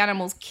have all the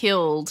animals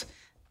killed,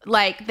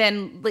 take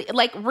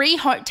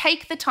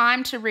the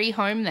time to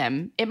rehome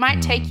them. It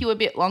might take you a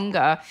bit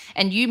longer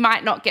and you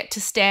might not get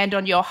to stand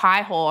on your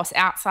high horse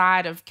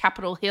outside of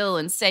Capitol Hill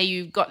and say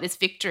you've got this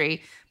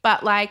victory.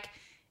 But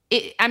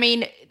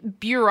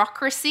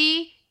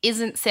bureaucracy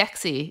isn't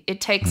sexy. It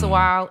takes a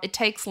while. It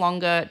takes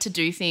longer to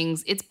do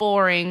things. It's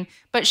boring.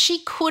 But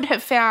she could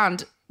have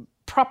found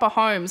proper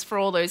homes for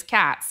all those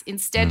cats.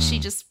 Instead, she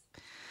just...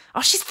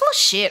 Oh, she's full of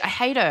shit. I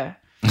hate her.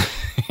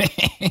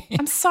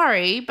 I'm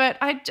sorry,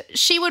 but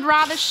she would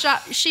rather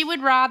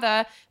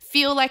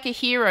feel like a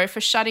hero for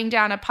shutting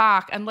down a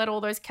park and let all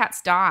those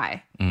cats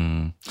die.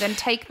 then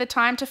take the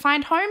time to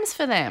find homes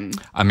for them.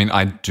 I mean,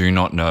 I do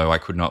not know. I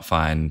could not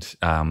find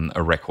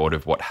a record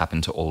of what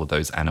happened to all of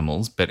those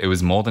animals, but it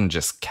was more than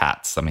just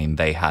cats. I mean,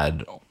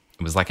 it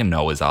was like a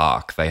Noah's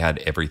Ark. They had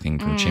everything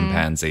from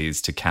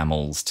chimpanzees to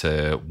camels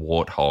to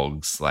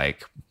warthogs,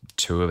 like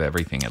 2 of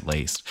everything at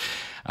least.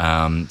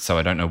 So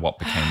I don't know what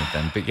became of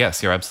them. But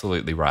yes, you're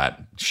absolutely right.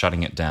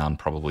 Shutting it down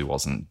probably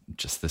wasn't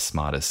just the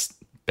smartest,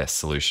 best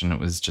solution. It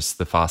was just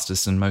the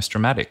fastest and most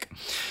dramatic.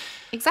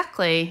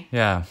 Exactly.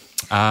 Yeah.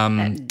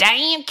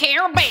 Damn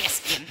Carol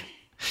Baskin.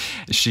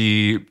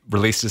 She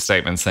released a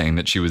statement saying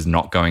that she was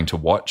not going to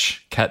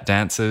watch cat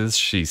dances.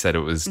 She said it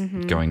was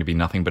going to be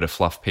nothing but a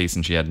fluff piece,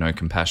 and she had no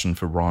compassion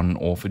for Ron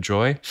or for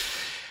Joy.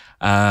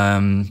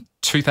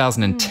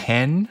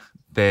 2010,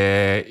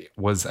 there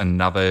was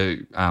another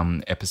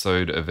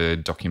episode of a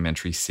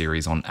documentary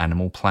series on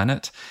Animal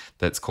Planet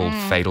that's called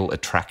Fatal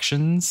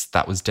Attractions.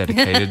 That was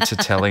dedicated to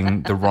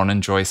telling the Ron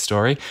and Joy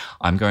story.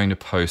 I'm going to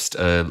post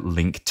a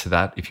link to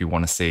that if you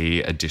want to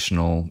see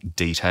additional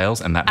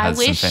details, and that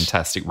has some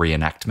fantastic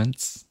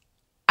reenactments.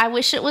 I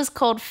wish it was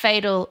called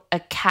Fatal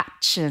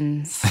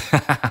Attractions.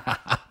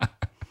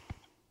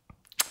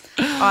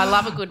 I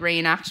love a good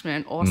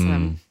reenactment.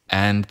 Awesome.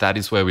 And that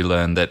is where we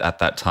learned that at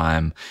that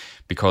time,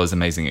 because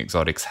Amazing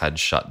Exotics had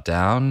shut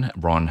down,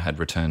 Ron had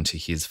returned to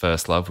his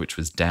first love, which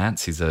was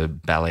dance. He's a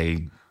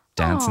ballet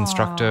dance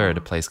instructor at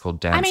a place called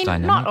Dance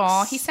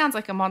Dynamics. He sounds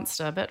like a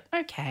monster, but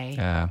okay.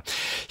 Yeah.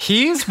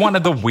 Here's one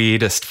of the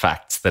weirdest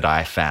facts that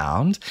I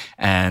found,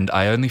 and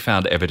I only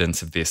found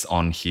evidence of this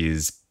on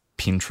his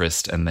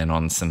Pinterest and then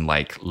on some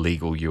like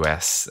legal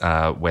US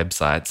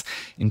websites.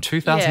 In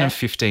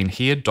 2015,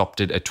 he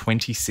adopted a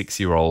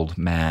 26-year-old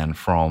man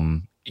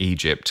from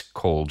Egypt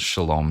called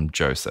Shalom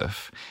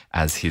Joseph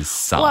as his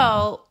son.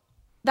 Well,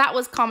 that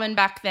was common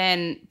back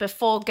then.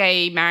 Before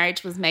gay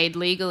marriage was made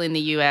legal in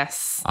the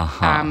US,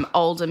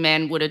 older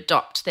men would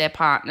adopt their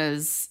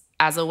partners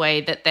as a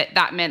way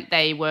that meant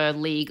they were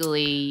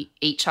legally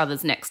each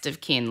other's next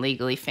of kin,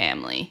 legally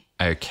family.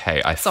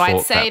 Okay, I'd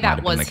say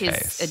that was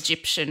his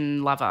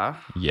Egyptian lover.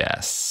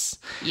 Yes.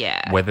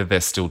 Yeah. Whether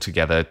they're still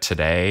together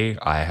today,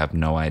 I have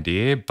no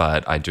idea,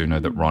 but I do know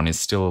that Ron is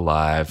still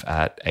alive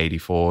at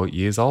 84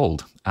 years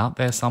old, out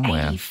there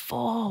somewhere.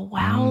 84,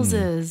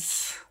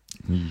 wowzers.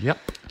 Yep.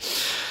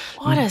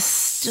 What a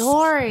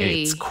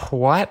story. It's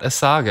quite a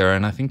saga,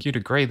 and I think you'd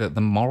agree that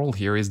the moral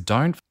here is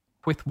don't f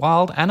with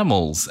wild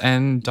animals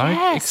and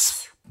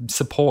don't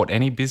support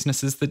any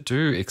businesses that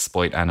do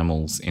exploit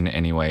animals in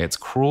any way. It's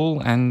cruel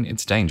and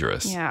it's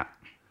dangerous. Yeah.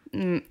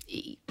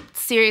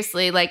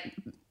 Seriously, like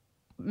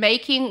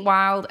making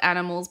wild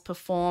animals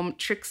perform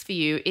tricks for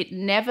you, it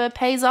never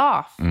pays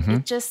off.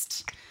 It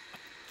just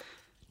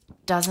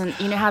doesn't.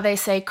 You know how they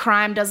say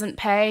crime doesn't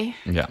pay?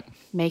 Yeah.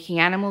 Making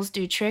animals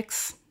do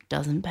tricks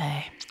doesn't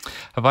pay.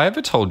 Have I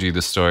ever told you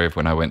the story of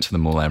when I went to the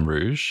Moulin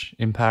Rouge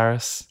in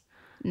Paris?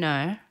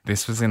 No.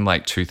 This was in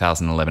like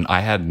 2011.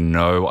 I had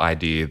no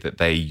idea that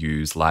they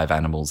use live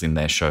animals in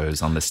their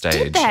shows on the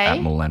stage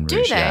at Moulin Rouge.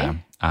 Do they?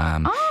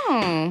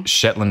 Yeah.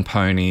 Shetland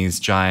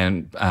ponies,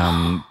 giant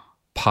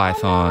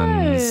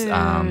pythons,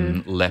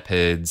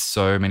 leopards,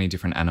 so many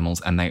different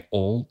animals, and they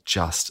all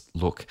just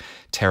look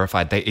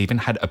terrified. They even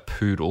had a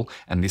poodle,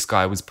 and this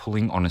guy was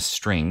pulling on a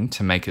string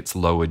to make its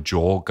lower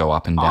jaw go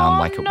up and down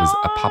like it was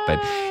a puppet.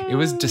 It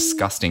was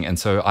disgusting, and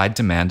so I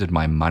demanded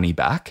my money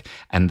back,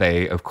 and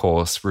they, of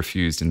course,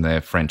 refused in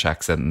their French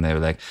accent, and they were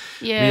like,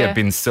 we have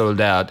been sold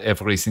out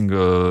every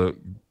single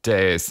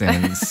day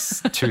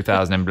since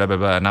 2000 and blah, blah,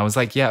 blah. And I was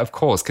like, yeah, of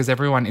course, because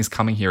everyone is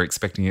coming here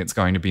expecting it's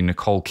going to be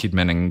Nicole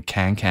Kidman and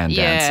Can-Can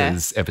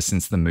dancers ever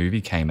since the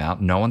movie came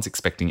out. No one's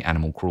expecting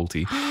animal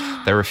cruelty.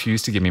 They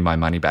refused to give me my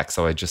money back,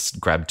 so I just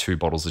grabbed 2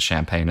 bottles of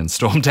champagne and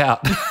stormed out.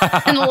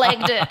 And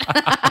legged it.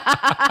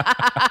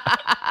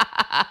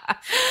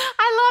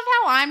 I love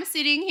how I'm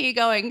sitting here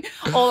going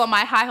all on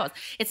my high horse.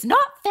 It's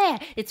not fair.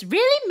 It's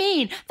really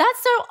mean.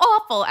 That's so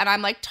awful. And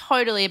I'm like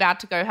totally about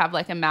to go have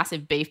like a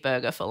massive beef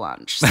burger for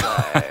lunch. So.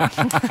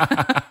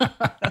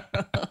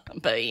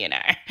 But you know.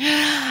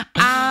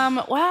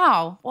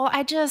 Wow. Well,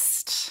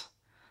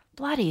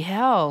 bloody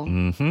hell.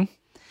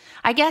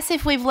 I guess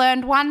if we've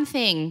learned one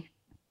thing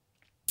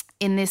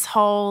in this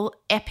whole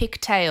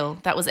epic tale,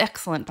 that was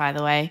excellent, by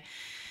the way,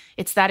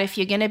 it's that if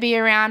you're going to be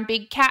around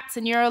big cats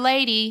and you're a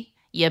lady,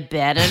 you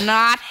better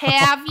not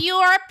have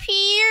your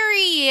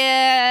period.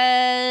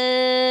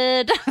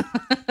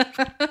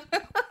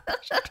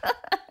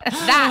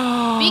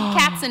 That, big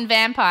cats and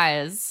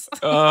vampires.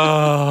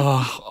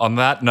 On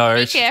that note.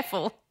 Be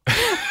careful.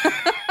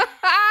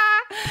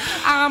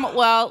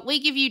 Well, we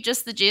give you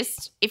just the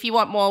gist. If you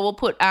want more, we'll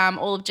put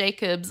all of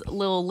Jacob's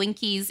little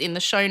linkies in the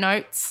show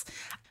notes.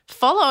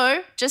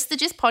 Follow Just the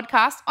Gist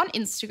podcast on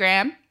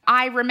Instagram.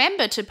 I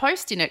remember to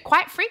post in it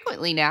quite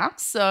frequently now,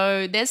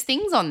 so there's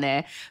things on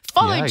there.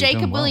 Follow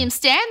Jacob William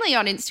Stanley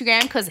on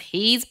Instagram because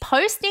he's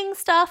posting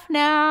stuff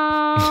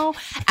now.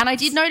 And I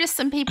did notice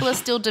some people are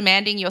still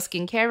demanding your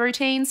skincare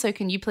routine, so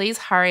can you please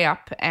hurry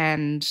up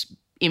and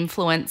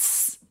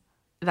influence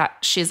that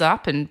shiz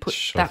up and put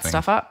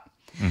stuff up?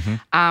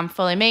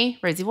 Follow me,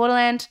 Rosie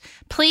Waterland.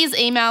 Please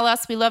email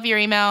us. We love your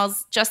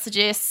emails.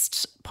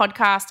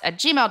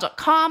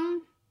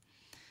 justthegistpodcast@gmail.com.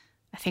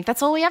 I think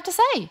that's all we have to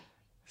say.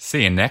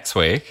 See you next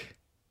week.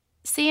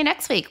 See you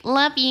next week.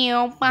 Love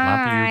you. Bye.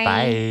 Love you.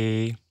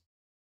 Bye.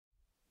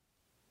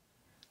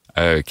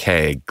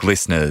 Okay,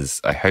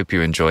 listeners, I hope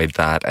you enjoyed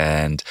that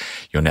and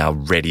you're now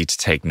ready to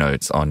take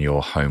notes on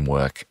your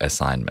homework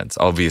assignments.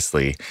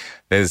 Obviously,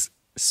 there's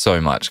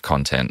so much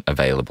content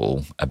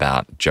available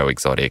about Joe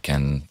Exotic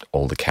and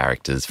all the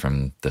characters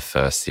from the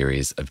first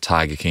series of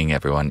Tiger King.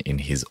 Everyone in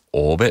his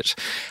orbit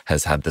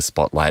has had the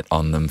spotlight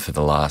on them for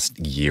the last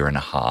year and a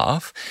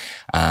half.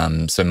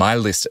 So my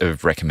list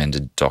of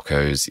recommended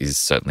docos is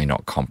certainly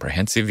not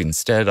comprehensive.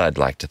 Instead, I'd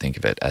like to think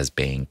of it as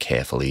being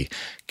carefully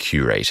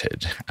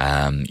curated.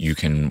 You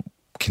can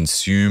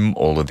consume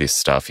all of this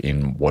stuff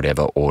in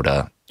whatever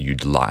order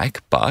you'd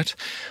like, but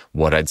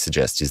what I'd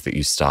suggest is that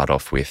you start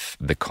off with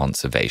The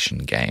Conservation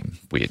Game,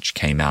 which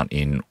came out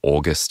in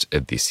August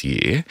of this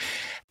year.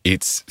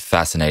 It's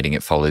fascinating.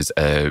 It follows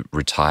a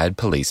retired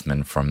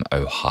policeman from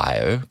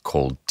Ohio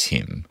called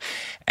Tim,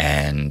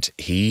 and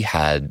he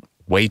had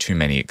way too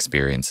many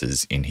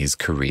experiences in his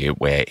career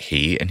where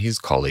he and his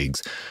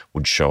colleagues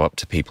would show up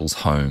to people's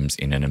homes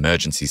in an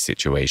emergency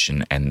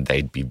situation and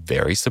they'd be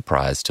very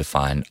surprised to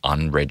find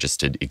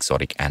unregistered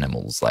exotic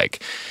animals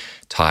like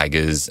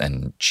tigers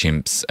and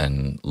chimps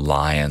and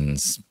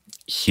lions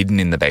hidden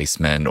in the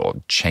basement or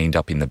chained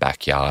up in the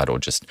backyard or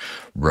just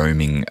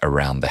roaming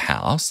around the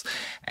house.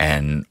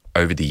 And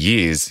over the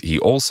years, he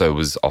also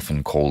was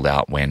often called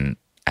out when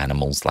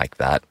animals like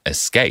that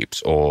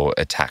escaped or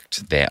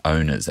attacked their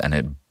owners, and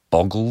it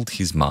boggled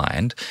his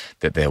mind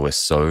that there were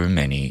so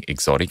many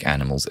exotic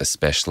animals,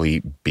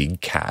 especially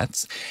big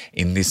cats,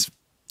 in this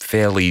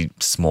fairly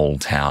small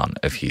town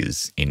of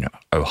his in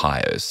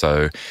Ohio.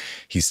 So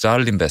he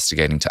started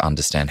investigating to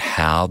understand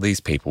how these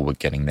people were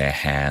getting their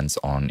hands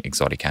on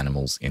exotic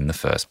animals in the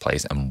first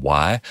place and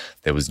why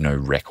there was no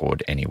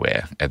record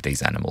anywhere of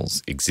these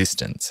animals'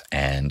 existence.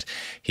 And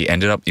he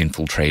ended up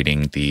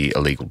infiltrating the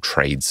illegal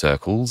trade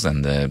circles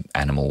and the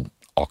animal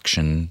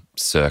auction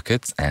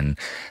circuits, and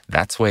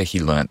that's where he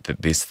learnt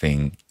that this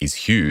thing is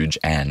huge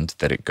and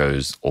that it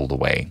goes all the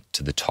way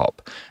to the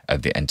top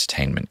of the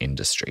entertainment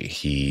industry.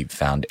 He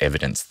found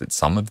evidence that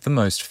some of the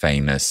most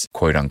famous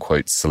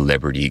quote-unquote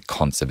celebrity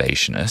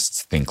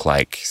conservationists, think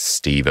like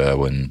Steve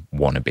Irwin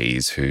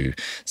wannabes who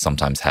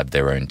sometimes have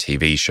their own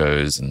TV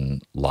shows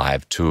and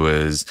live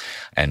tours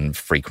and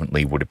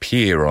frequently would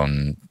appear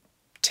on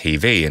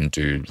TV and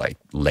do like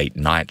late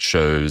night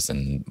shows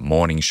and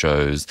morning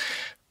shows,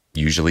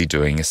 usually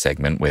doing a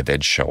segment where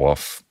they'd show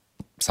off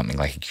something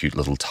like a cute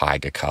little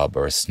tiger cub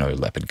or a snow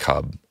leopard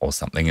cub or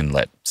something and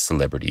let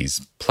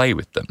celebrities play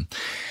with them.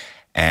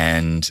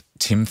 And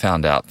Tim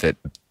found out that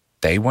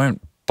they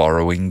weren't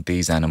borrowing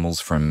these animals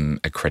from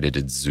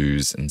accredited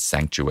zoos and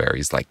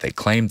sanctuaries like they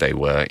claimed they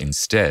were.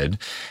 Instead,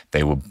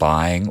 they were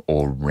buying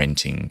or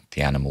renting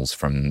the animals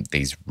from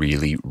these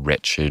really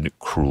wretched,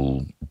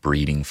 cruel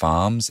breeding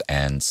farms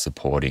and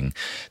supporting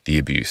the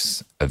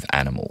abuse of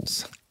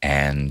animals.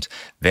 And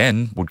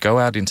then would go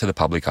out into the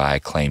public eye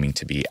claiming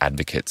to be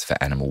advocates for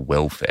animal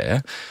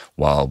welfare,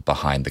 while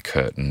behind the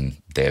curtain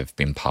they've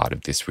been part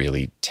of this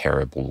really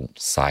terrible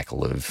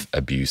cycle of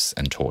abuse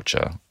and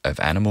torture of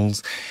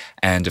animals.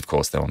 And of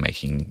course, they were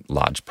making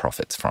large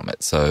profits from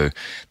it. So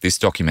this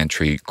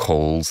documentary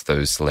calls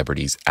those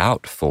celebrities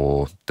out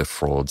for the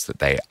frauds that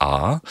they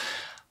are.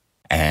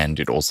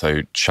 And it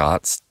also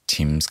charts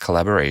Tim's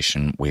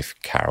collaboration with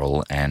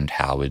Carole and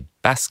Howard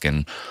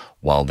Baskin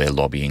while they're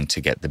lobbying to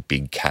get the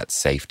Big Cat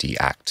Safety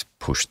Act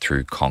pushed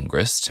through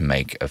Congress to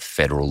make a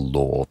federal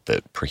law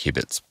that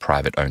prohibits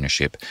private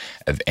ownership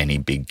of any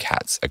big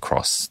cats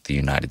across the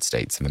United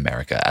States of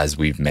America. As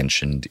we've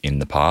mentioned in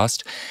the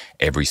past,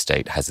 every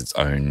state has its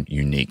own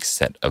unique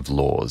set of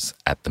laws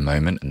at the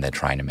moment, and they're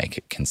trying to make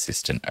it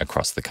consistent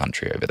across the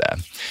country over there.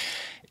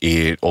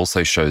 It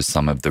also shows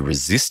some of the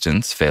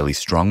resistance, fairly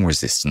strong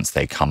resistance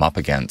they come up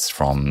against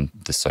from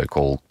the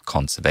so-called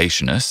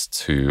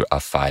conservationists who are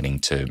fighting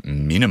to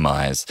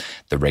minimize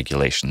the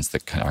regulations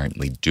that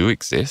currently do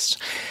exist.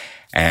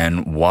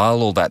 And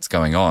while all that's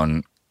going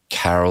on,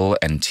 Carole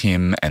and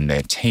Tim and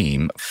their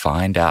team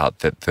find out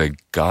that the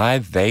guy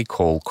they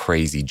call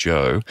Crazy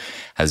Joe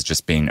has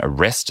just been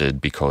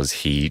arrested because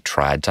he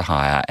tried to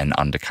hire an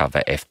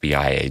undercover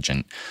FBI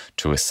agent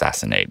to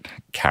assassinate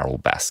Carole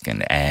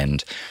Baskin.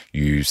 And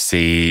you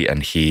see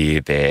and hear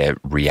their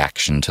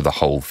reaction to the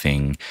whole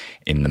thing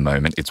in the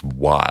moment. It's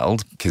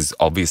wild because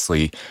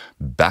obviously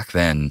back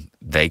then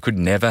they could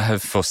never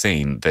have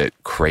foreseen that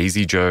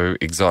Crazy Joe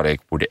Exotic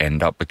would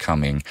end up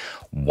becoming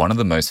one of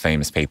the most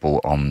famous people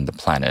on the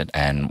planet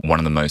and one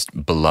of the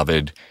most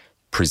beloved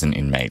prison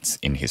inmates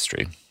in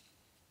history.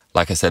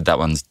 Like I said, that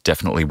one's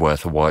definitely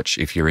worth a watch.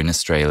 If you're in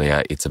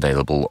Australia, it's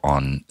available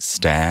on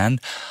Stan.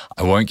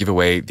 I won't give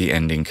away the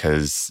ending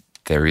because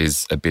there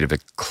is a bit of a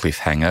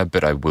cliffhanger,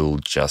 but I will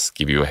just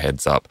give you a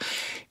heads up.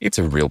 It's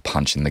a real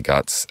punch in the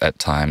guts at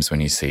times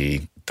when you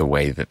see the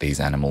way that these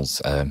animals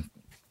are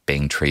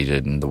being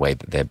treated and the way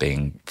that they're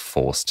being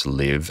forced to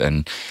live.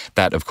 And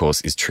that, of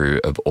course, is true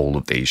of all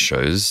of these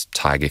shows,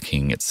 Tiger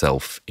King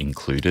itself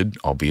included,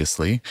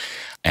 obviously.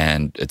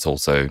 And it's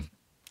also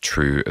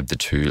true of the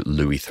two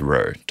Louis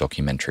Theroux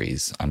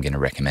documentaries I'm going to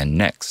recommend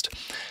next.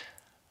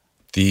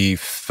 The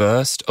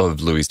first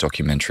of Louis'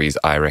 documentaries,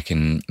 I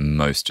reckon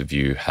most of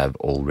you have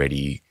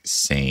already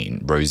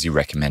seen. Rosie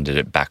recommended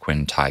it back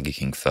when Tiger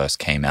King first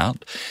came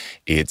out.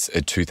 It's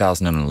a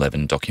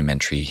 2011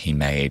 documentary he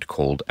made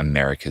called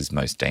America's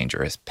Most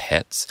Dangerous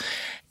Pets.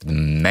 The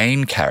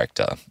main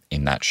character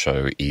in that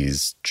show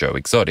is Joe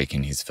Exotic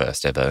in his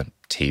first ever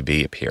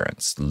TV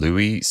appearance.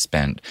 Louis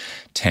spent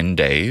 10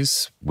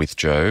 days with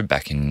Joe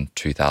back in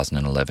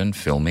 2011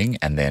 filming,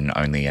 and then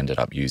only ended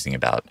up using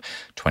about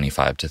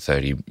 25 to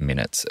 30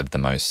 minutes of the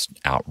most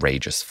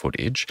outrageous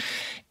footage.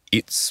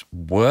 It's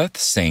worth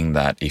seeing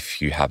that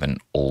if you haven't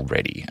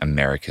already.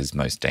 America's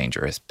Most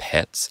Dangerous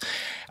Pets.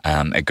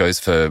 It goes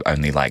for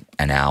only like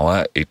an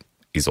hour. It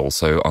is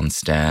also on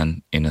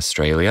Stan in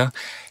Australia.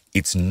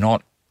 It's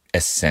not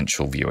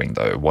essential viewing,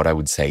 though. What I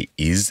would say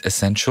is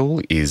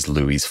essential is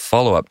Louis'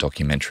 follow-up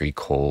documentary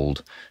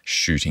called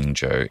Shooting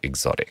Joe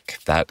Exotic.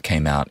 That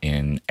came out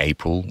in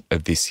April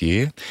of this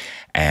year,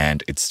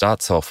 and it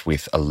starts off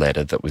with a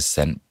letter that was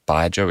sent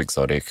by Joe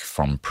Exotic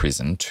from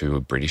prison to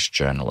a British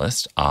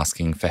journalist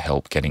asking for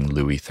help getting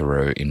Louis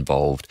Theroux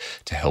involved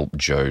to help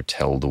Joe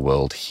tell the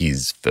world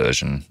his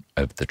version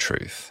of the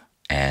truth.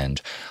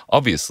 And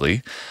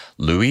obviously,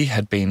 Louis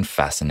had been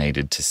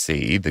fascinated to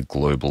see the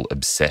global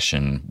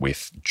obsession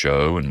with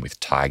Joe and with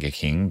Tiger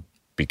King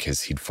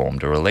because he'd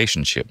formed a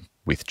relationship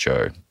with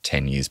Joe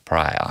 10 years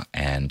prior.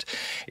 And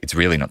it's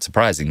really not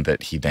surprising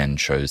that he then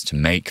chose to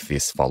make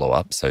this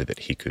follow-up so that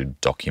he could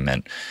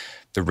document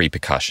the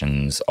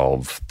repercussions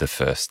of the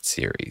first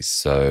series.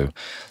 So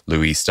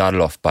Louis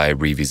started off by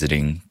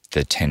revisiting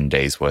the 10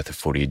 days worth of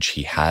footage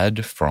he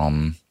had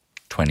from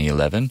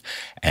 2011,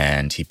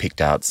 and he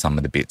picked out some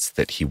of the bits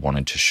that he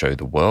wanted to show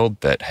the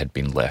world that had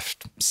been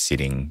left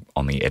sitting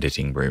on the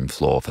editing room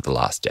floor for the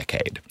last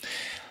decade.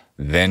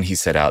 Then he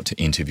set out to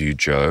interview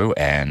Joe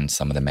and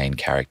some of the main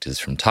characters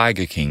from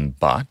Tiger King,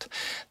 but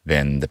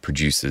then the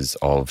producers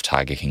of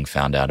Tiger King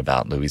found out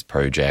about Louis'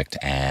 project,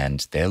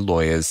 and their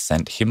lawyers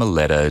sent him a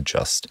letter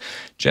just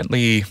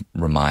gently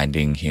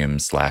reminding him /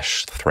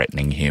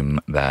 threatening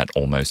him that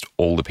almost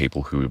all the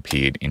people who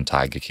appeared in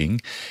Tiger King,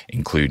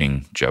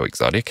 including Joe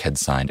Exotic, had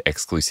signed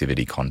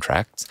exclusivity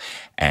contracts,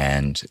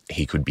 and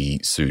he could be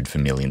sued for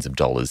millions of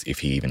dollars if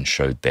he even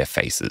showed their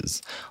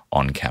faces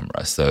on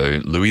camera.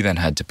 So Louis then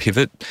had to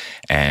pivot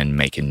and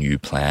make a new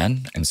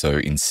plan. And so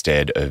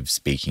instead of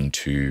speaking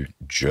to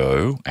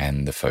Joe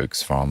and the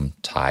folks from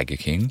Tiger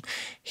King,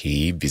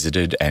 he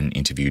visited and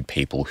interviewed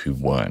people who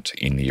weren't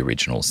in the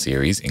original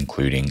series,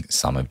 including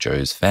some of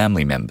Joe's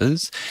family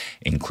members,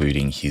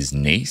 including his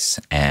niece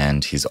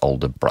and his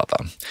older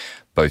brother,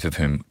 both of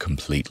whom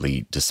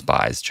completely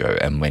despise Joe.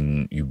 And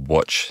when you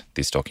watch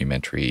this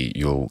documentary,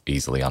 you'll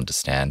easily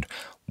understand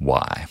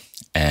why.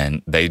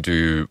 And they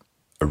do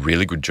a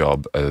really good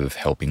job of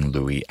helping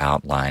Louis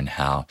outline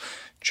how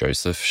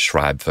Joseph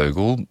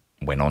Schreibvogel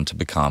went on to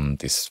become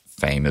this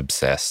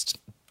fame-obsessed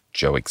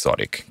Joe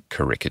Exotic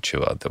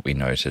caricature that we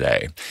know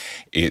today.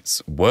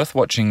 It's worth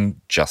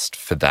watching just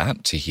for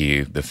that, to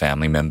hear the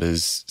family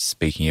members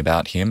speaking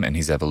about him and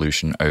his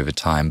evolution over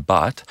time.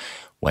 But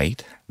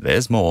wait,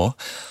 there's more.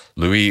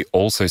 Louis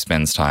also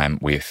spends time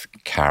with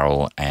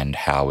Carole and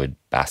Howard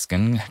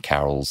Baskin.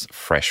 Carol's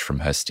fresh from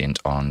her stint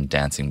on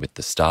Dancing with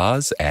the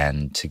Stars,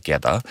 and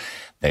together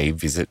they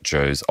visit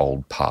Joe's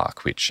old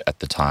park, which at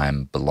the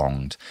time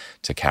belonged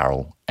to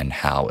Carole and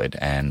Howard.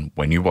 And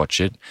when you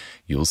watch it,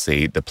 you'll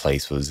see the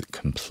place was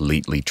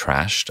completely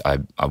trashed.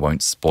 I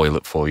won't spoil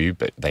it for you,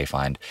 but they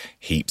find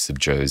heaps of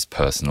Joe's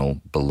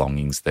personal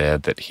belongings there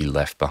that he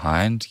left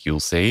behind. You'll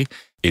see.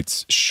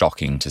 It's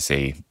shocking to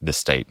see the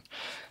state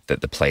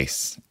that the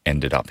place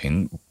ended up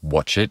in.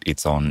 Watch it.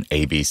 It's on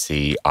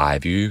ABC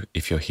iView.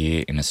 If you're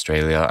here in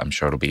Australia, I'm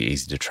sure it'll be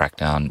easy to track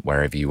down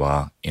wherever you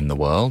are in the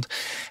world.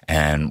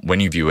 And when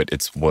you view it,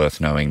 it's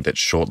worth knowing that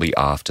shortly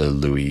after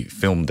Louis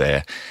filmed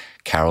there,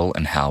 Carole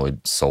and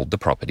Howard sold the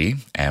property,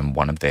 and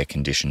one of their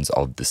conditions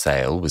of the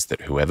sale was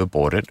that whoever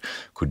bought it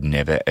could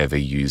never ever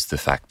use the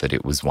fact that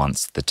it was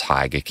once the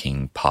Tiger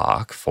King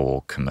Park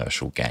for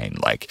commercial gain.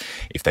 Like,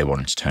 if they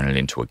wanted to turn it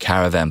into a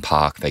caravan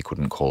park, they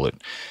couldn't call it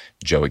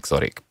Joe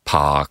Exotic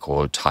Park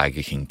or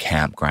Tiger King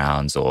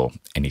Campgrounds or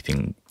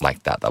anything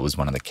like that. That was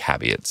one of the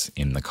caveats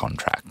in the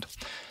contract.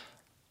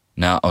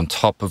 Now, on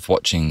top of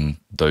watching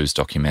those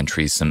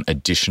documentaries, some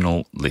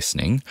additional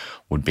listening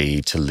would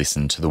be to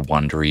listen to the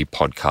Wondery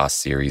podcast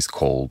series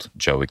called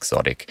Joe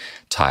Exotic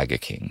Tiger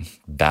King.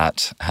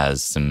 That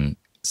has some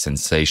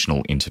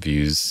sensational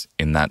interviews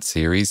in that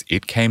series.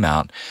 It came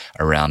out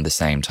around the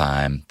same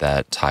time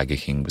that Tiger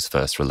King was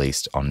first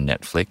released on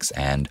Netflix,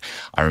 and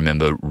I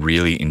remember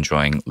really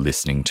enjoying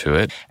listening to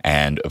it.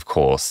 And of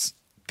course,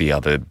 the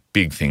other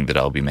big thing that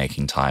I'll be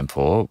making time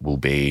for will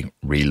be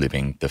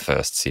reliving the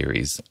first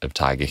series of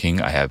Tiger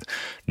King. I have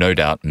no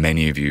doubt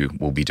many of you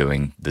will be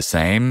doing the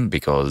same,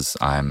 because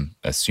I'm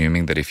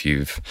assuming that if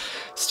you've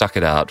stuck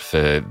it out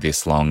for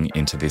this long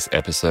into this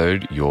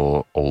episode,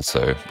 you're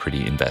also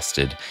pretty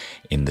invested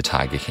in the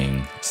Tiger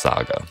King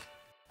saga.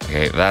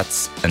 Okay,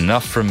 that's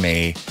enough from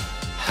me.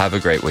 Have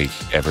a great week,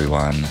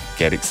 everyone.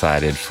 Get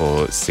excited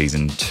for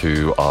season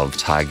 2 of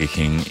Tiger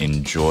King.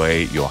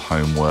 Enjoy your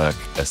homework,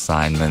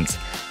 assignments.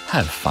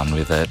 Have fun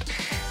with it.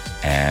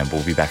 And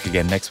we'll be back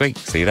again next week.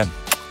 See you then.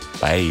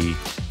 Bye.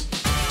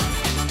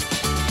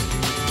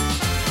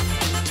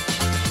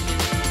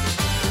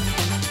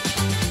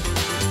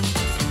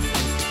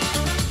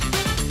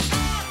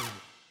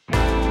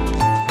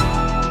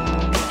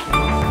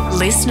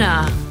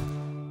 Listener.